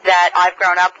journey that I've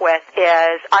grown up with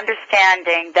is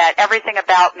understanding that everything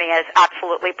about me is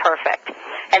absolutely perfect.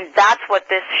 And that's what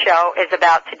this show is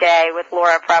about today with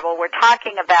Laura Preble. We're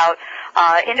talking about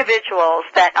individuals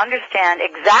that understand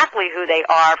exactly who they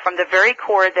are from the very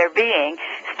core of their being,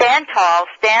 stand tall,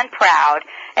 stand proud,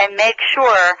 and make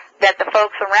sure that the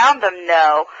folks around them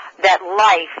know that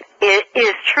life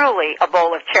is truly a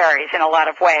bowl of cherries in a lot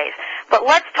of ways. But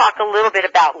let's talk a little bit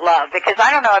about love, because I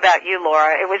don't know about you,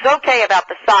 Laura. It was okay about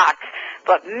the socks,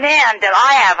 but man, did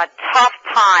I have a tough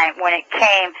time when it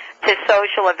came to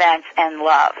social events and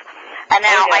love. And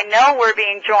now I know we're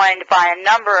being joined by a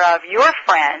number of your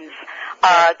friends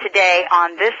today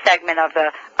on this segment of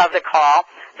the call.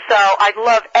 So I'd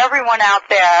love everyone out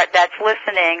there that's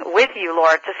listening with you,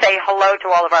 Laura, to say hello to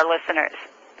all of our listeners.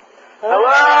 Hello!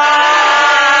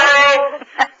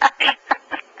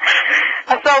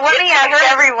 So let me ask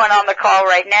everyone on the call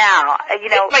right now, you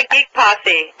know, it's my geek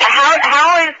posse.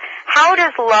 How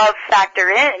does love factor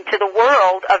into the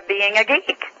world of being a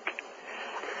geek?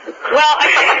 Well,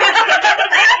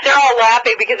 they're all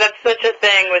laughing because that's such a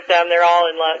thing with them. They're all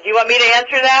in love. Do you want me to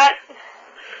answer that?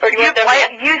 Or do you want them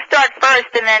to... You start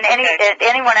first, and then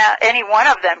any one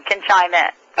of them can chime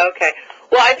in. Okay.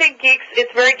 Well, I think geeks,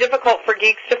 it's very difficult for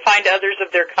geeks to find others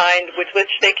of their kind with which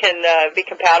they can be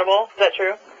compatible. Is that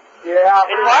true? Yeah.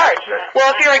 It's hard.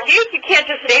 Well, if you're a geek, you can't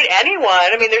just date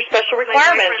anyone. I mean, there's special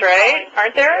requirements, right?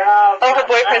 Aren't there? Yeah. Oh, her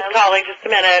boyfriend's calling. Just a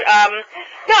minute.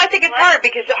 No, I think it's hard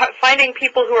because finding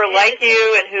people who are like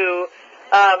you and who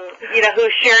who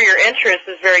share your interests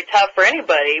is very tough for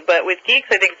anybody. But with geeks,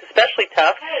 I think it's especially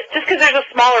tough just because there's a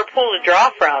smaller pool to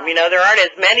draw from. You know, there aren't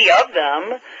as many of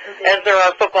them as there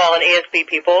are football and ASB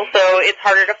people, so it's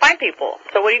harder to find people.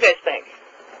 So what do you guys think?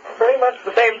 Pretty much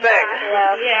the same thing.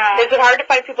 Yeah. Is it hard to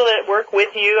find people that work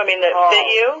with you? I mean, that fit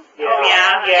you?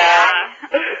 Yeah.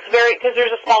 It's very, because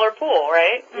there's a smaller pool,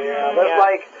 right? Yeah. There's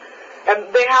like, and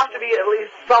they have to be at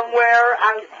least somewhere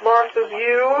as smart as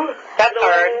you. That's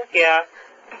hard. Yeah.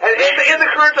 And in the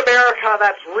current America,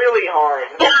 that's really hard.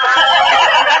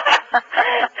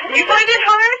 You find it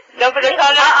hard? No, but there's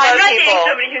not enough I'm not people. dating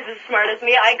somebody who's as smart as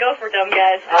me. I go for dumb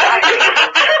guys.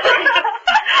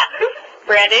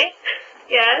 Brandy?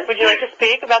 Yes? Would you like to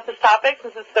speak about this topic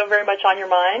since it's so very much on your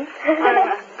mind?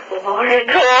 Cool. Okay.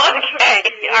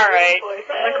 All right.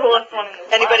 The coolest one.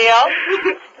 Anybody else?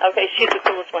 Okay, she's the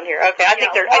coolest one here. Okay, I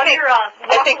think they're finished.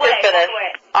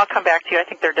 I'll come back to you. I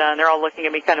think they're done. They're all looking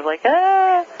at me kind of like,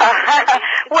 ah.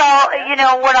 Well, you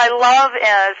know, what I love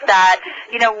is that,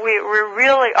 you know, we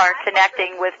really are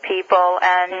connecting with people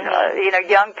and,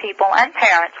 young people and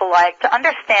parents alike to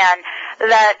understand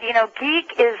that,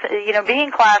 geek is,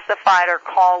 being classified or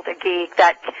called a geek,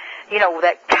 that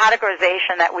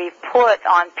categorization that we've put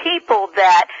on people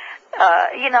that,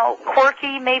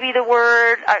 quirky may be the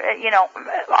word.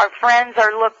 Our friends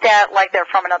are looked at like they're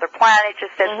from another planet,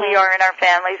 just as we are in our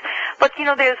families. But,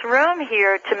 there's room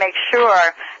here to make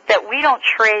sure that we don't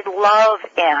trade love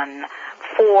in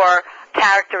for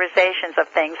characterizations of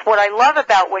things. What I love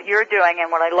about what you're doing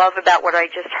and what I love about what I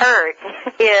just heard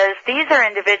is these are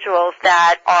individuals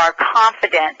that are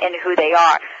confident in who they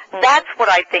are. That's what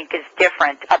I think is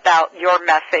different about your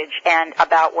message and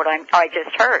about what I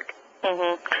just heard.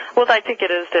 Well, I think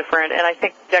it is different, and I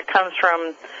think that comes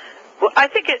from. Well, I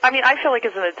feel like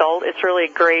as an adult, it's really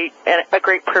a great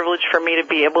privilege for me to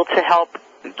be able to help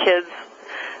kids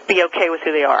be okay with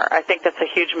who they are. I think that's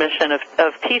a huge mission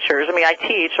of teachers. I mean, I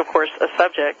teach, of course, a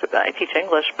subject. I teach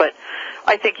English, but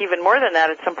I think even more than that,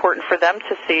 it's important for them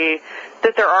to see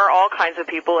that there are all kinds of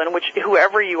people in which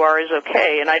whoever you are is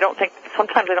okay. And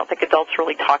sometimes I don't think adults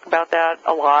really talk about that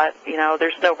a lot. You know,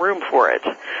 there's no room for it.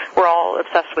 We're all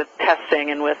obsessed with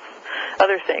testing and with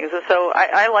other things. And so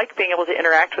I like being able to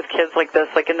interact with kids like this,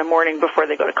 like in the morning before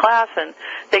they go to class, and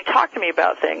they talk to me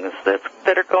about things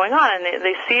that are going on, and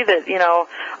they see that, you know,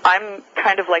 I'm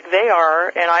kind of like they are,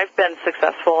 and I've been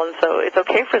successful, and so it's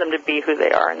okay for them to be who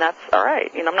they are, and that's all right.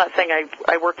 You know, I'm not saying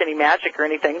I work any magic or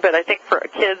anything, but I think for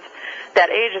kids that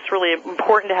age, it's really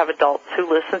important to have adults who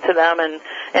listen to them and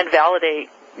validate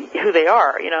who they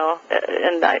are, you know,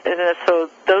 and so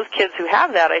those kids who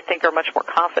have that, I think, are much more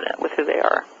confident with who they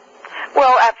are.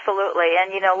 Well, absolutely.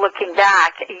 And, you know, looking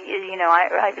back, you know,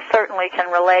 I certainly can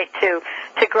relate to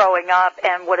growing up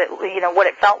and what it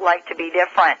felt like to be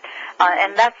different.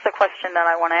 And that's the question that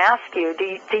I want to ask you.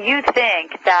 Do you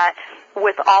think that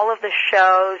with all of the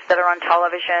shows that are on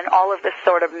television, all of this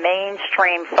sort of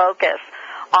mainstream focus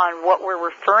on what we're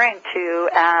referring to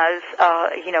as,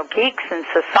 you know, geeks in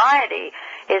society,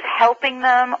 is helping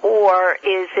them, or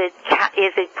is it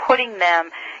putting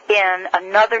them in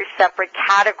another separate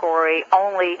category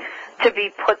only to be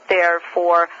put there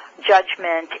for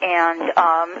judgment and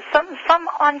some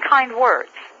unkind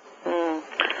words?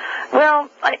 Well,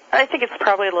 I think it's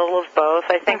probably a little of both.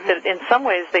 I think that in some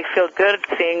ways they feel good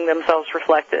seeing themselves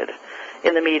reflected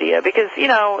in the media because, you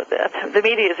know, the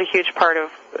media is a huge part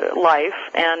of life,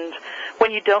 and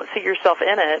when you don't see yourself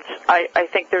in it, I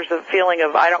think there's a feeling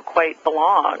of I don't quite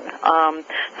belong.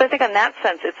 So I think in that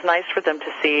sense it's nice for them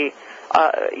to see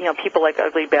you know, people like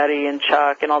Ugly Betty and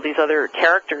Chuck and all these other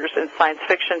characters in science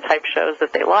fiction type shows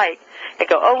that they like and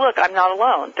go, oh, look, I'm not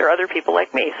alone. There are other people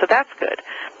like me, so that's good.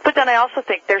 But then I also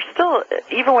think there's still,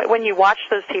 even when you watch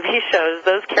those TV shows,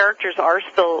 those characters are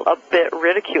still a bit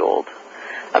ridiculed.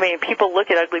 I mean, people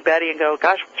look at Ugly Betty and go,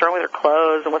 gosh, what's wrong with her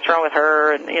clothes and what's wrong with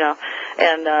her, and, you know,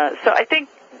 and so I think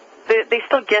they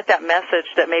still get that message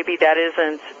that maybe that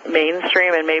isn't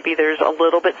mainstream and maybe there's a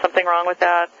little bit something wrong with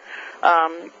that.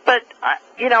 But,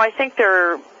 you know, I think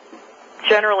they're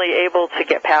generally able to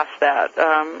get past that.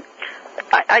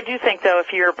 I do think, though,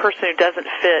 if you're a person who doesn't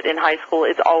fit in high school,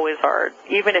 it's always hard.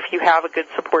 Even if you have a good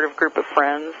supportive group of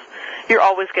friends, you're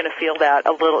always going to feel that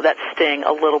sting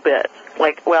a little bit.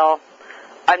 Like, well,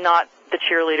 I'm not the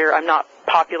cheerleader. I'm not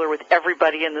popular with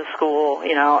everybody in the school,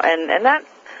 you know, and that,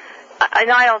 I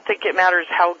don't think it matters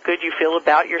how good you feel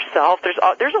about yourself.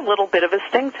 There's a little bit of a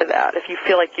sting to that if you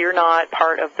feel like you're not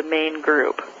part of the main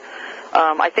group.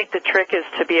 I think the trick is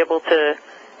to be able to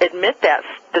admit that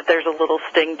there's a little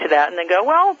sting to that and then go,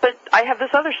 well, but I have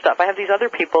this other stuff. I have these other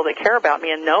people that care about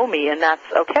me and know me, and that's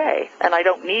okay, and I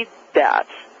don't need that.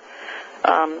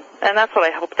 And that's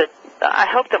what I hope that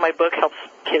my book helps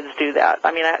kids do that.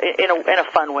 I mean, in a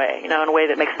fun way, you know, in a way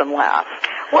that makes them laugh.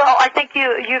 Well, I think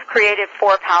you've created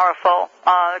 4 powerful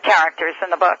characters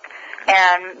in the book,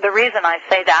 and the reason I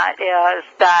say that is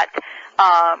that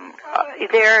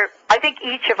I think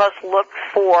each of us look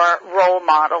for role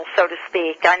models, so to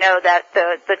speak. I know that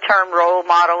the term role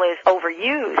model is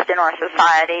overused in our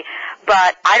society,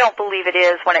 but I don't believe it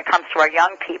is when it comes to our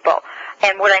young people.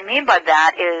 And what I mean by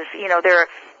that is, you know, there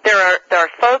are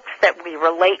folks that we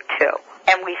relate to,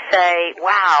 and we say,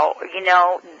 wow, you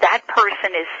know, that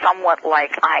person is somewhat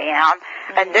like I am,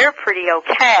 and they're pretty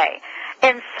okay.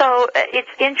 And so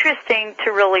it's interesting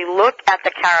to really look at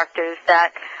the characters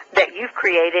that you've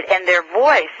created and their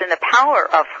voice and the power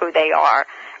of who they are,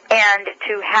 and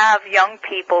to have young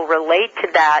people relate to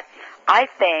that, I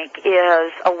think,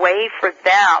 is a way for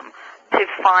them to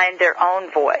find their own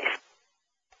voice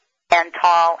and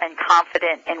tall and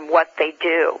confident in what they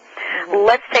do.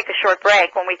 Let's take a short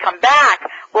break. When we come back,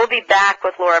 we'll be back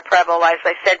with Laura Preble. As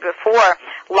I said before,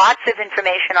 lots of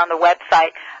information on the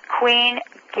website,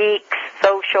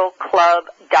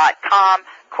 QueenGeeksSocialClub.com,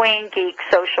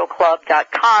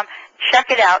 QueenGeeksSocialClub.com. Check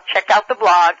it out. Check out the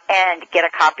blog and get a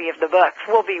copy of the books.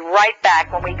 We'll be right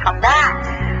back. When we come back,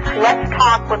 let's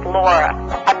talk with Laura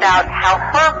about how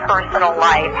her personal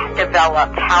life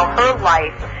developed, how her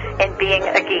life in being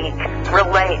a geek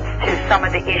relates to some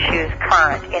of the issues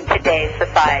current in today's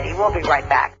society. We'll be right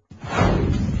back.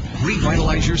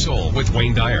 Revitalize your soul with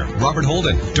Wayne Dyer, Robert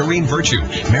Holden, Doreen Virtue,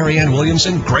 Marianne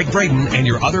Williamson, Greg Braden, and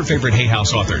your other favorite Hay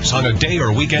House authors on a day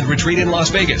or weekend retreat in Las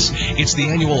Vegas. It's the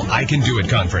annual I Can Do It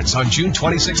conference on June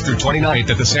 26th through 29th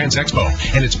at the Sands Expo,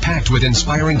 and it's packed with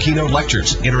inspiring keynote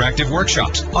lectures, interactive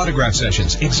workshops, autograph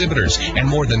sessions, exhibitors, and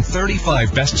more than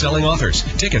 35 best-selling authors.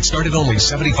 Tickets start at only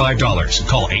 $75.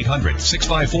 Call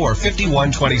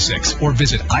 800-654-5126 or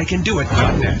visit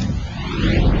icandoit.net.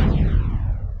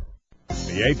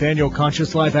 The 8th Annual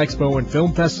Conscious Life Expo and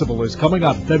Film Festival is coming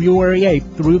up February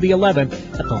 8th through the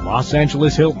 11th at the Los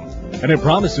Angeles Hilton, and it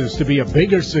promises to be a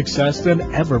bigger success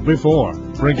than ever before,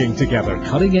 bringing together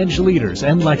cutting-edge leaders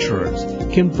and lecturers.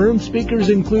 Confirmed speakers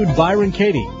include Byron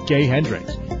Katie, Gay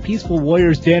Hendricks, Peaceful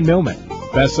Warriors Dan Millman,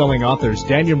 best-selling authors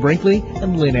Daniel Brinkley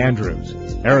and Lynn Andrews,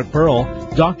 Eric Pearl,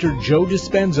 Dr. Joe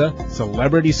Dispenza,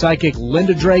 celebrity psychic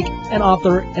Linda Drake, and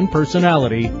author and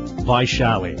personality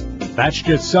Vaishali. That's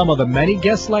just some of the many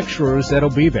guest lecturers that'll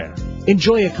be there.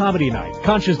 Enjoy a comedy night,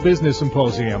 conscious business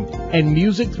symposium, and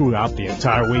music throughout the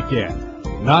entire weekend.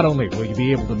 Not only will you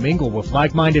be able to mingle with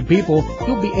like-minded people,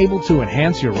 you'll be able to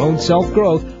enhance your own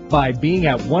self-growth by being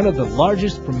at one of the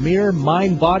largest premier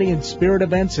mind, body, and spirit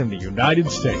events in the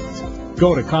United States.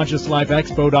 Go to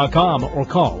ConsciousLifeExpo.com or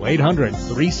call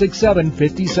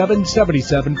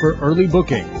 800-367-5777 for early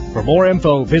booking. For more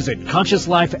info, visit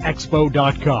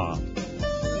ConsciousLifeExpo.com.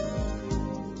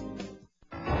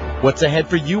 What's ahead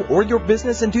for you or your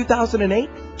business in 2008?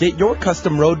 Get your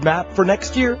custom roadmap for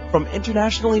next year from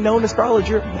internationally known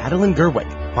astrologer Madeline Gerwick.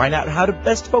 Find out how to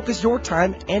best focus your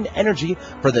time and energy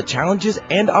for the challenges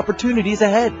and opportunities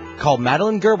ahead. Call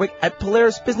Madeline Gerwick at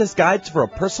Polaris Business Guides for a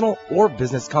personal or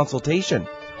business consultation.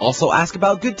 Also ask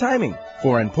about good timing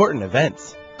for important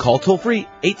events. Call toll-free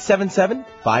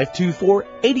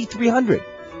 877-524-8300.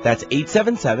 That's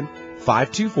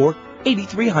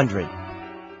 877-524-8300.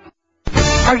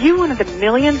 Are you one of the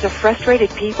millions of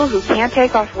frustrated people who can't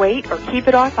take off weight or keep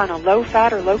it off on a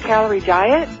low-fat or low-calorie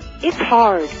diet? It's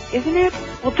hard, isn't it?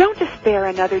 Well, don't despair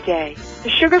another day. The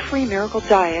Sugar-Free Miracle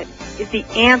Diet is the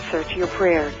answer to your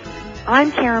prayers. I'm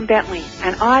Karen Bentley,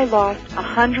 and I lost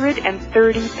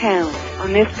 130 pounds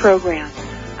on this program.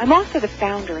 I'm also the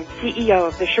founder and CEO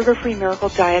of the Sugar-Free Miracle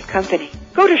Diet Company.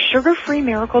 Go to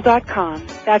sugarfreemiracle.com,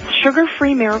 that's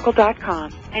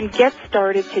sugarfreemiracle.com, and get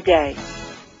started today.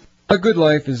 A good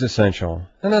life is essential,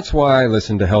 and that's why I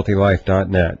listen to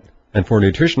HealthyLife.net. And for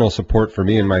nutritional support for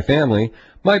me and my family,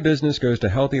 my business goes to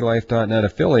HealthyLife.net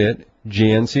affiliate,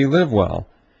 GNC LiveWell.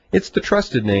 It's the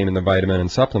trusted name in the vitamin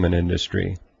and supplement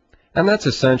industry. And that's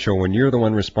essential when you're the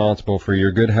one responsible for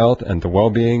your good health and the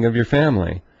well-being of your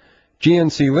family.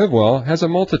 GNC LiveWell has a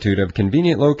multitude of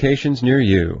convenient locations near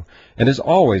you, and is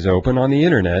always open on the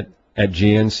internet at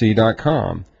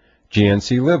gnc.com.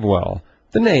 GNC LiveWell.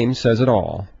 The name says it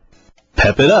all.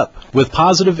 Pep it up with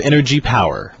positive energy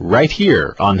power right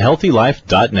here on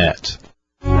HealthyLife.net.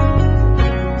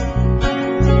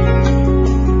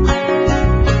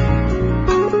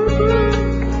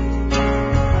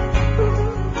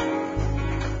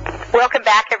 Welcome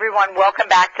back, everyone. Welcome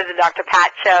back to the Dr.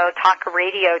 Pat Show, talk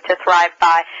radio to thrive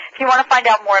by. If you want to find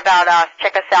out more about us,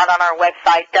 check us out on our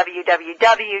website,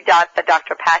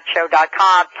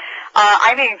 www.thedrpatshow.com.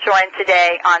 I'm being joined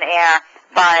today on air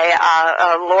by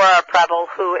Laura Preble,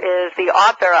 who is the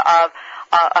author of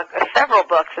several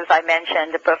books, as I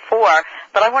mentioned before.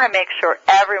 But I want to make sure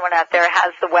everyone out there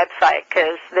has the website,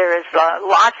 because there is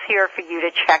lots here for you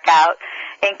to check out,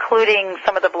 including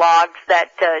some of the blogs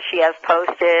that she has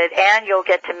posted, and you'll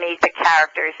get to meet the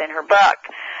characters in her book.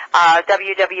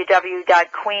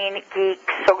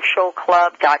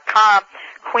 www.queengeeksocialclub.com,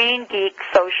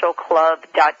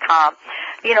 queengeeksocialclub.com.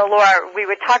 You know, Laura, we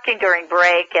were talking during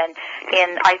break, and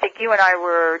I think you and I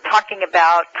were talking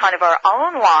about kind of our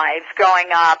own lives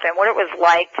growing up and what it was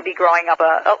like to be growing up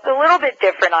a little bit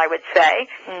different, I would say.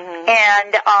 Mm-hmm.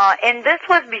 And this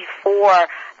was before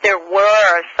there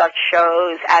were such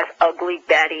shows as Ugly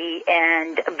Betty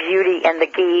and Beauty and the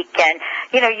Geek. And,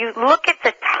 you know, you look at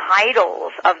the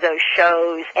titles of those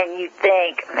shows and you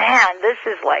think, man, this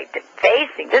is like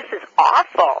defacing. This is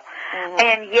awful. Mm-hmm.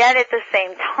 And yet at the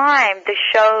same time, the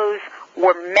shows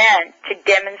were meant to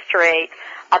demonstrate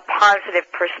a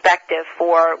positive perspective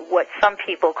for what some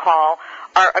people call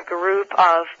are a group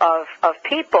of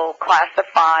people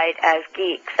classified as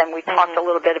geeks. And we talked a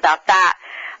little bit about that.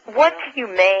 What do you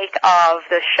make of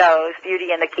the shows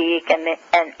Beauty and the Geek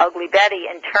and Ugly Betty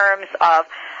in terms of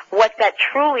what that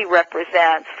truly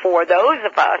represents for those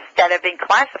of us that have been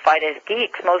classified as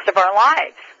geeks most of our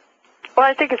lives? Well,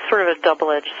 I think it's sort of a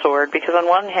double-edged sword, because on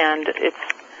one hand,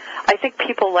 I think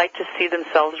people like to see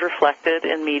themselves reflected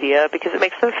in media because it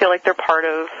makes them feel like they're part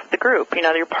of the group. You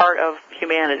know, you're part of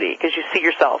humanity because you see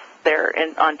yourself there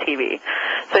on TV.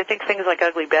 So I think things like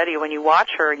Ugly Betty, when you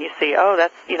watch her and you see, oh,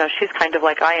 that's, you know, she's kind of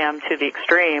like I am to the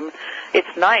extreme,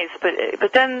 it's nice.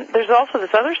 But then there's also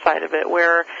this other side of it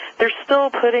where they're still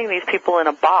putting these people in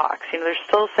a box. You know, they're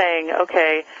still saying,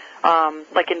 okay,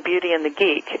 like in Beauty and the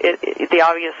Geek, the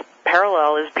obvious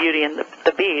parallel is Beauty and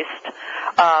the Beast.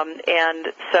 And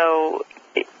so,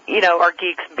 you know, are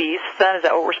geeks beasts then? Is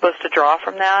that what we're supposed to draw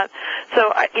from that?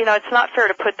 So, you know, it's not fair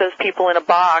to put those people in a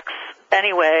box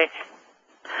anyway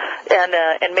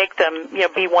and make them, you know,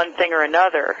 be one thing or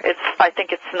another. I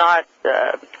think it's not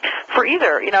for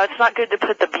either. You know, it's not good to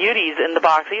put the beauties in the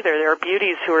box either. There are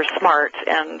beauties who are smart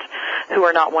and who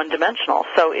are not one-dimensional.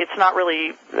 So it's not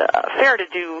really fair to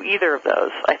do either of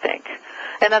those, I think.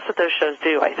 And that's what those shows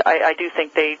do. I do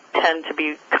think they tend to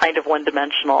be kind of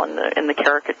one-dimensional in the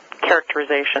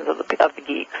characterizations of the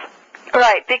geeks.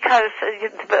 Right, because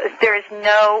there is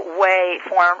no way,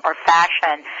 form, or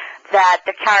fashion that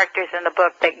the characters in the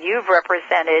book that you've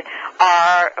represented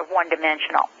are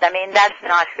one-dimensional. I mean, that's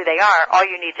not who they are. All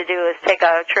you need to do is take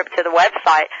a trip to the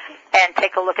website and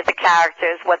take a look at the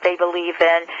characters, what they believe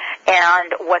in,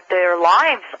 and what their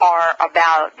lives are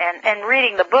about. And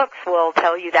reading the books will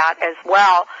tell you that as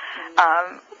well.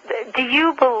 Do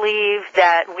you believe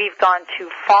that we've gone too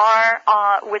far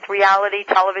with reality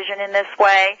television in this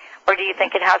way, or do you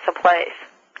think it has a place?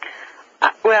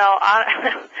 Well,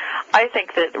 I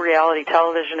think that reality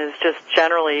television is just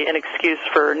generally an excuse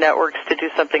for networks to do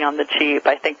something on the cheap.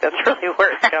 I think that's really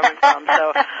where it's coming from.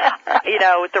 So, you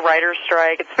know, with the writer's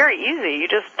strike, it's very easy. You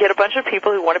just get a bunch of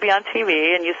people who want to be on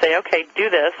TV, and you say, okay,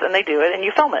 do this, and they do it, and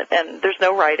you film it. And there's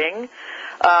no writing.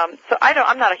 So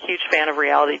I'm not a huge fan of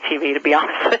reality TV, to be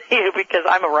honest with you, because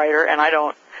I'm a writer, and I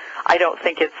don't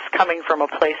think it's coming from a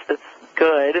place that's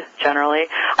good, generally.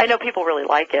 I know people really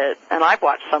like it, and I've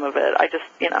watched some of it. I just,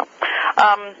 you know,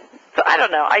 so I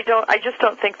don't know. I just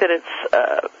don't think that it's,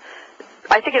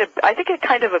 I think it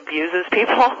kind of abuses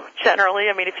people, generally.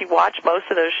 I mean, if you watch most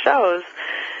of those shows,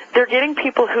 they're getting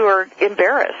people who are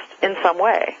embarrassed in some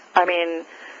way. I mean,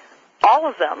 all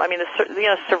of them. I mean,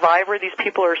 Survivor, these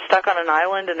people are stuck on an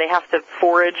island and they have to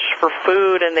forage for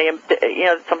food, and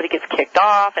somebody gets kicked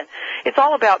off, and it's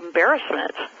all about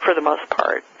embarrassment for the most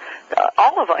part.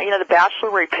 All of them, The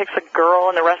Bachelor, where he picks a girl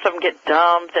and the rest of them get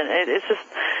dumped, and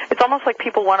it's almost like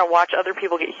people want to watch other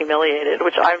people get humiliated,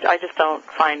 which I just don't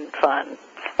find fun.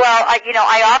 Well,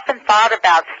 I often thought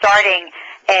about starting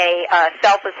a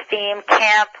self-esteem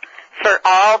camp for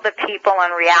all the people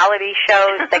on reality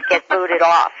shows that get booted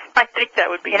off. I think that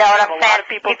would be, you know what I'm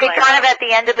saying? You could kind of at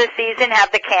the end of the season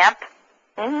have the camp,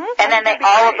 and then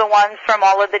all of the ones from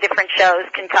all of the different shows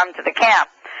can come to the camp.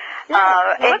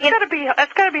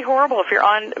 That's got to be horrible if you're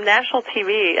on national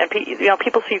TV and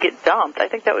people see you get dumped. I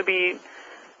think that would be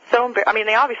so embarrassing. I mean,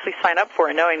 they obviously sign up for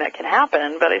it knowing that can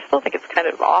happen, but I still think it's kind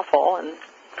of awful, and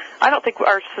I don't think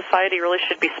our society really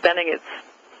should be spending its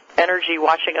energy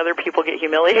watching other people get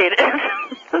humiliated.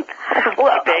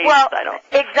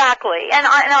 Exactly. And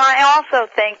I also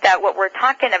think that what we're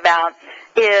talking about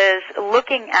is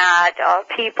looking at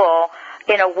people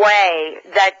in a way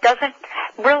that doesn't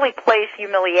really place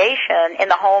humiliation in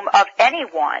the home of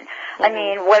anyone. I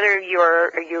mean, whether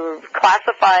you're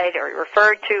classified or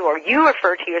referred to, or you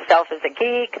refer to yourself as a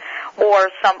geek, or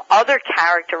some other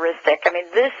characteristic. I mean,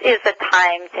 this is a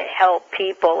time to help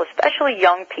people, especially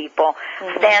young people,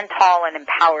 stand tall and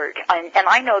empowered. And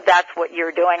I know that's what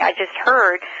you're doing. I just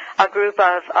heard a group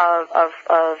of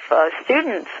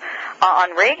students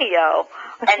on radio,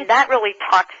 and that really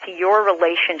talks to your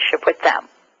relationship with them.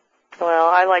 Well,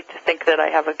 I like to think that I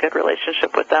have a good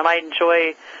relationship with them. I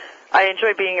enjoy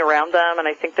being around them, and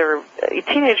I think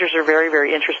teenagers are very,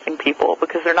 very interesting people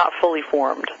because they're not fully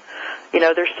formed.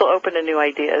 They're still open to new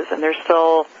ideas, and they're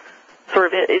still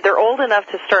they're old enough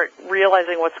to start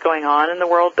realizing what's going on in the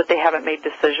world, but they haven't made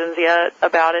decisions yet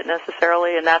about it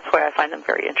necessarily, and that's why I find them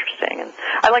very interesting. And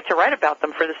I like to write about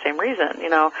them for the same reason.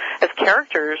 As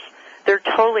characters, they're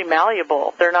totally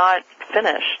malleable. They're not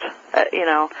finished,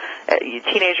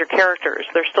 teenager characters.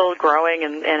 They're still growing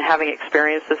and having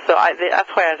experiences. So that's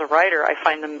why, as a writer, I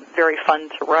find them very fun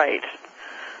to write.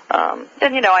 And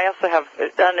I also have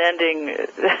unending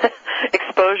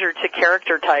exposure to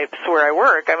character types where I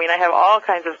work. I mean, I have all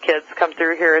kinds of kids come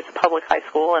through here. It's a public high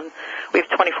school, and we have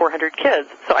 2,400 kids.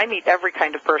 So I meet every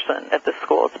kind of person at this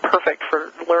school. It's perfect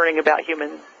for learning about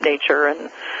human nature,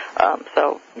 and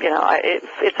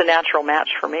it's a natural match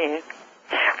for me.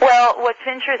 Well, what's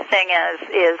interesting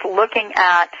is looking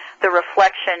at the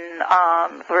reflections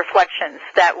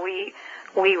that we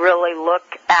we really look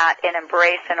at and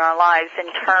embrace in our lives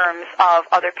in terms of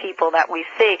other people that we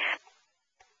see.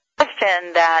 The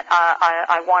question that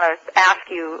I want to ask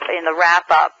you in the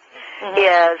wrap-up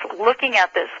is looking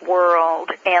at this world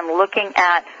and looking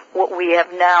at what we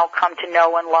have now come to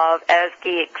know and love as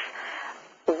geeks.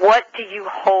 What do you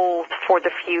hold for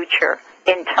the future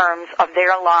in terms of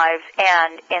their lives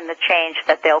and in the change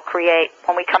that they'll create?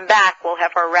 When we come back, we'll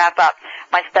have our wrap-up.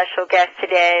 My special guest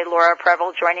today, Laura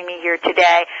Preble, joining me here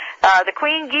today. The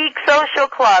Queen Geek Social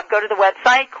Club. Go to the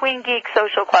website,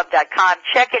 queengeeksocialclub.com.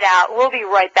 Check it out. We'll be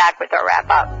right back with our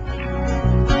wrap-up.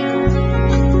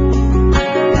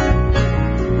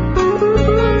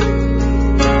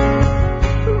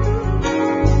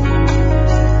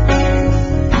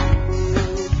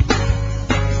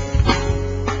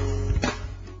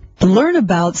 Learn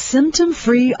about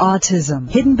symptom-free autism.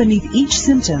 Hidden beneath each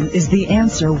symptom is the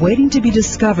answer waiting to be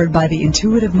discovered by the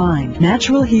intuitive mind.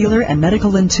 Natural healer and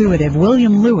medical intuitive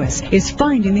William Lewis is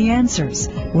finding the answers.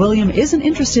 William isn't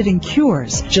interested in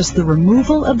cures, just the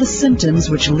removal of the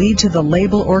symptoms which lead to the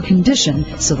label or condition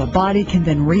so the body can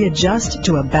then readjust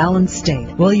to a balanced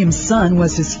state. William's son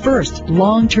was his first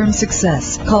long-term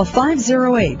success. Call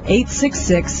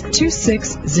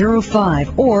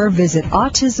 508-866-2605 or visit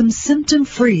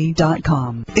autismsymptomfree.com.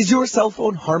 Is your cell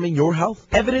phone harming your health?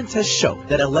 Evidence has shown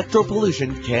that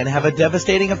electropollution can have a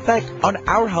devastating effect on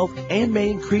our health and may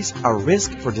increase our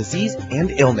risk for disease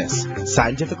and illness.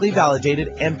 Scientifically validated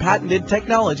and patented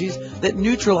technologies that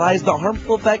neutralize the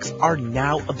harmful effects are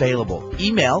now available.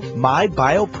 Email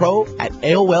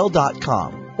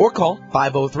mybiopro@aol.com or call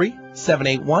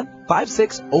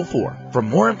 503-781-5604. For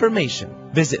more information,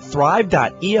 visit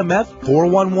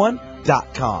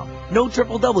thrive.emf411.com. No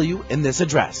triple W in this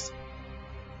address.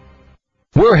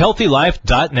 We're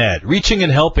HealthyLife.net, reaching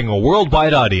and helping a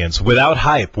worldwide audience without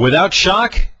hype, without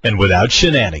shock, and without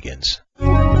shenanigans.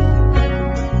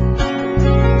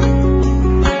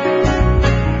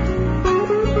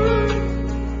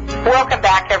 Welcome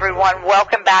back, everyone.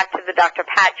 Welcome back to the Dr.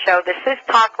 Pat Show. This is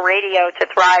Talk Radio to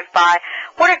Thrive By.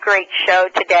 What a great show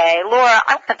today. Laura,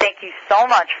 I want to thank you so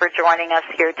much for joining us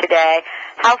here today.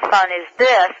 How fun is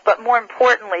this? But more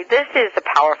importantly, this is a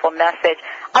powerful message.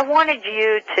 I wanted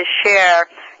you to share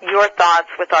your thoughts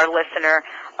with our listeners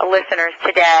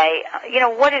today.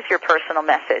 What is your personal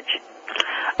message?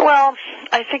 Well,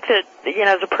 I think that,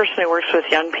 as a person who works with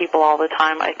young people all the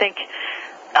time,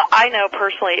 I know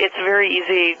personally it's very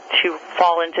easy to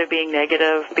fall into being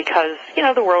negative because,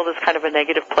 the world is kind of a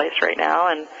negative place right now.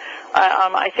 And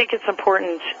I think it's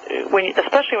important,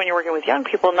 especially when you're working with young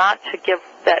people, not to give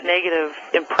that negative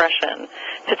impression,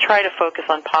 to try to focus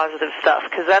on positive stuff,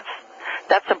 because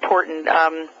that's important.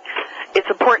 It's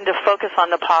important to focus on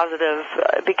the positive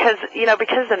because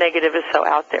the negative is so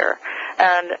out there,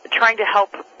 and trying to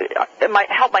help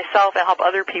myself and help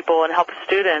other people and help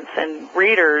students and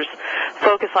readers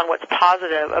focus on what's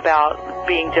positive about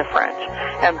being different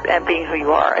and being who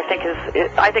you are. I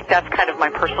think that's kind of my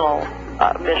personal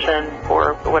mission,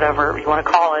 or whatever you want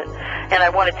to call it, and I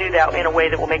want to do that in a way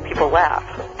that will make people laugh,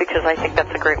 because I think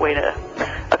that's a great way to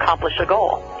accomplish a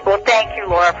goal. Well, thank you,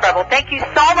 Laura Preble. Thank you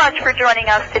so much for joining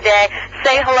us today.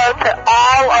 Say hello to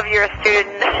all of your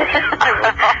students,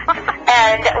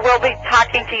 and we'll be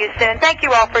talking to you soon. Thank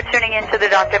you all for tuning in to the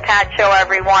Dr. Pat Show,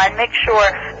 everyone. Make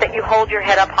sure that you hold your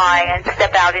head up high and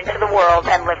step out into the world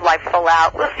and live life full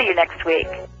out. We'll see you next week.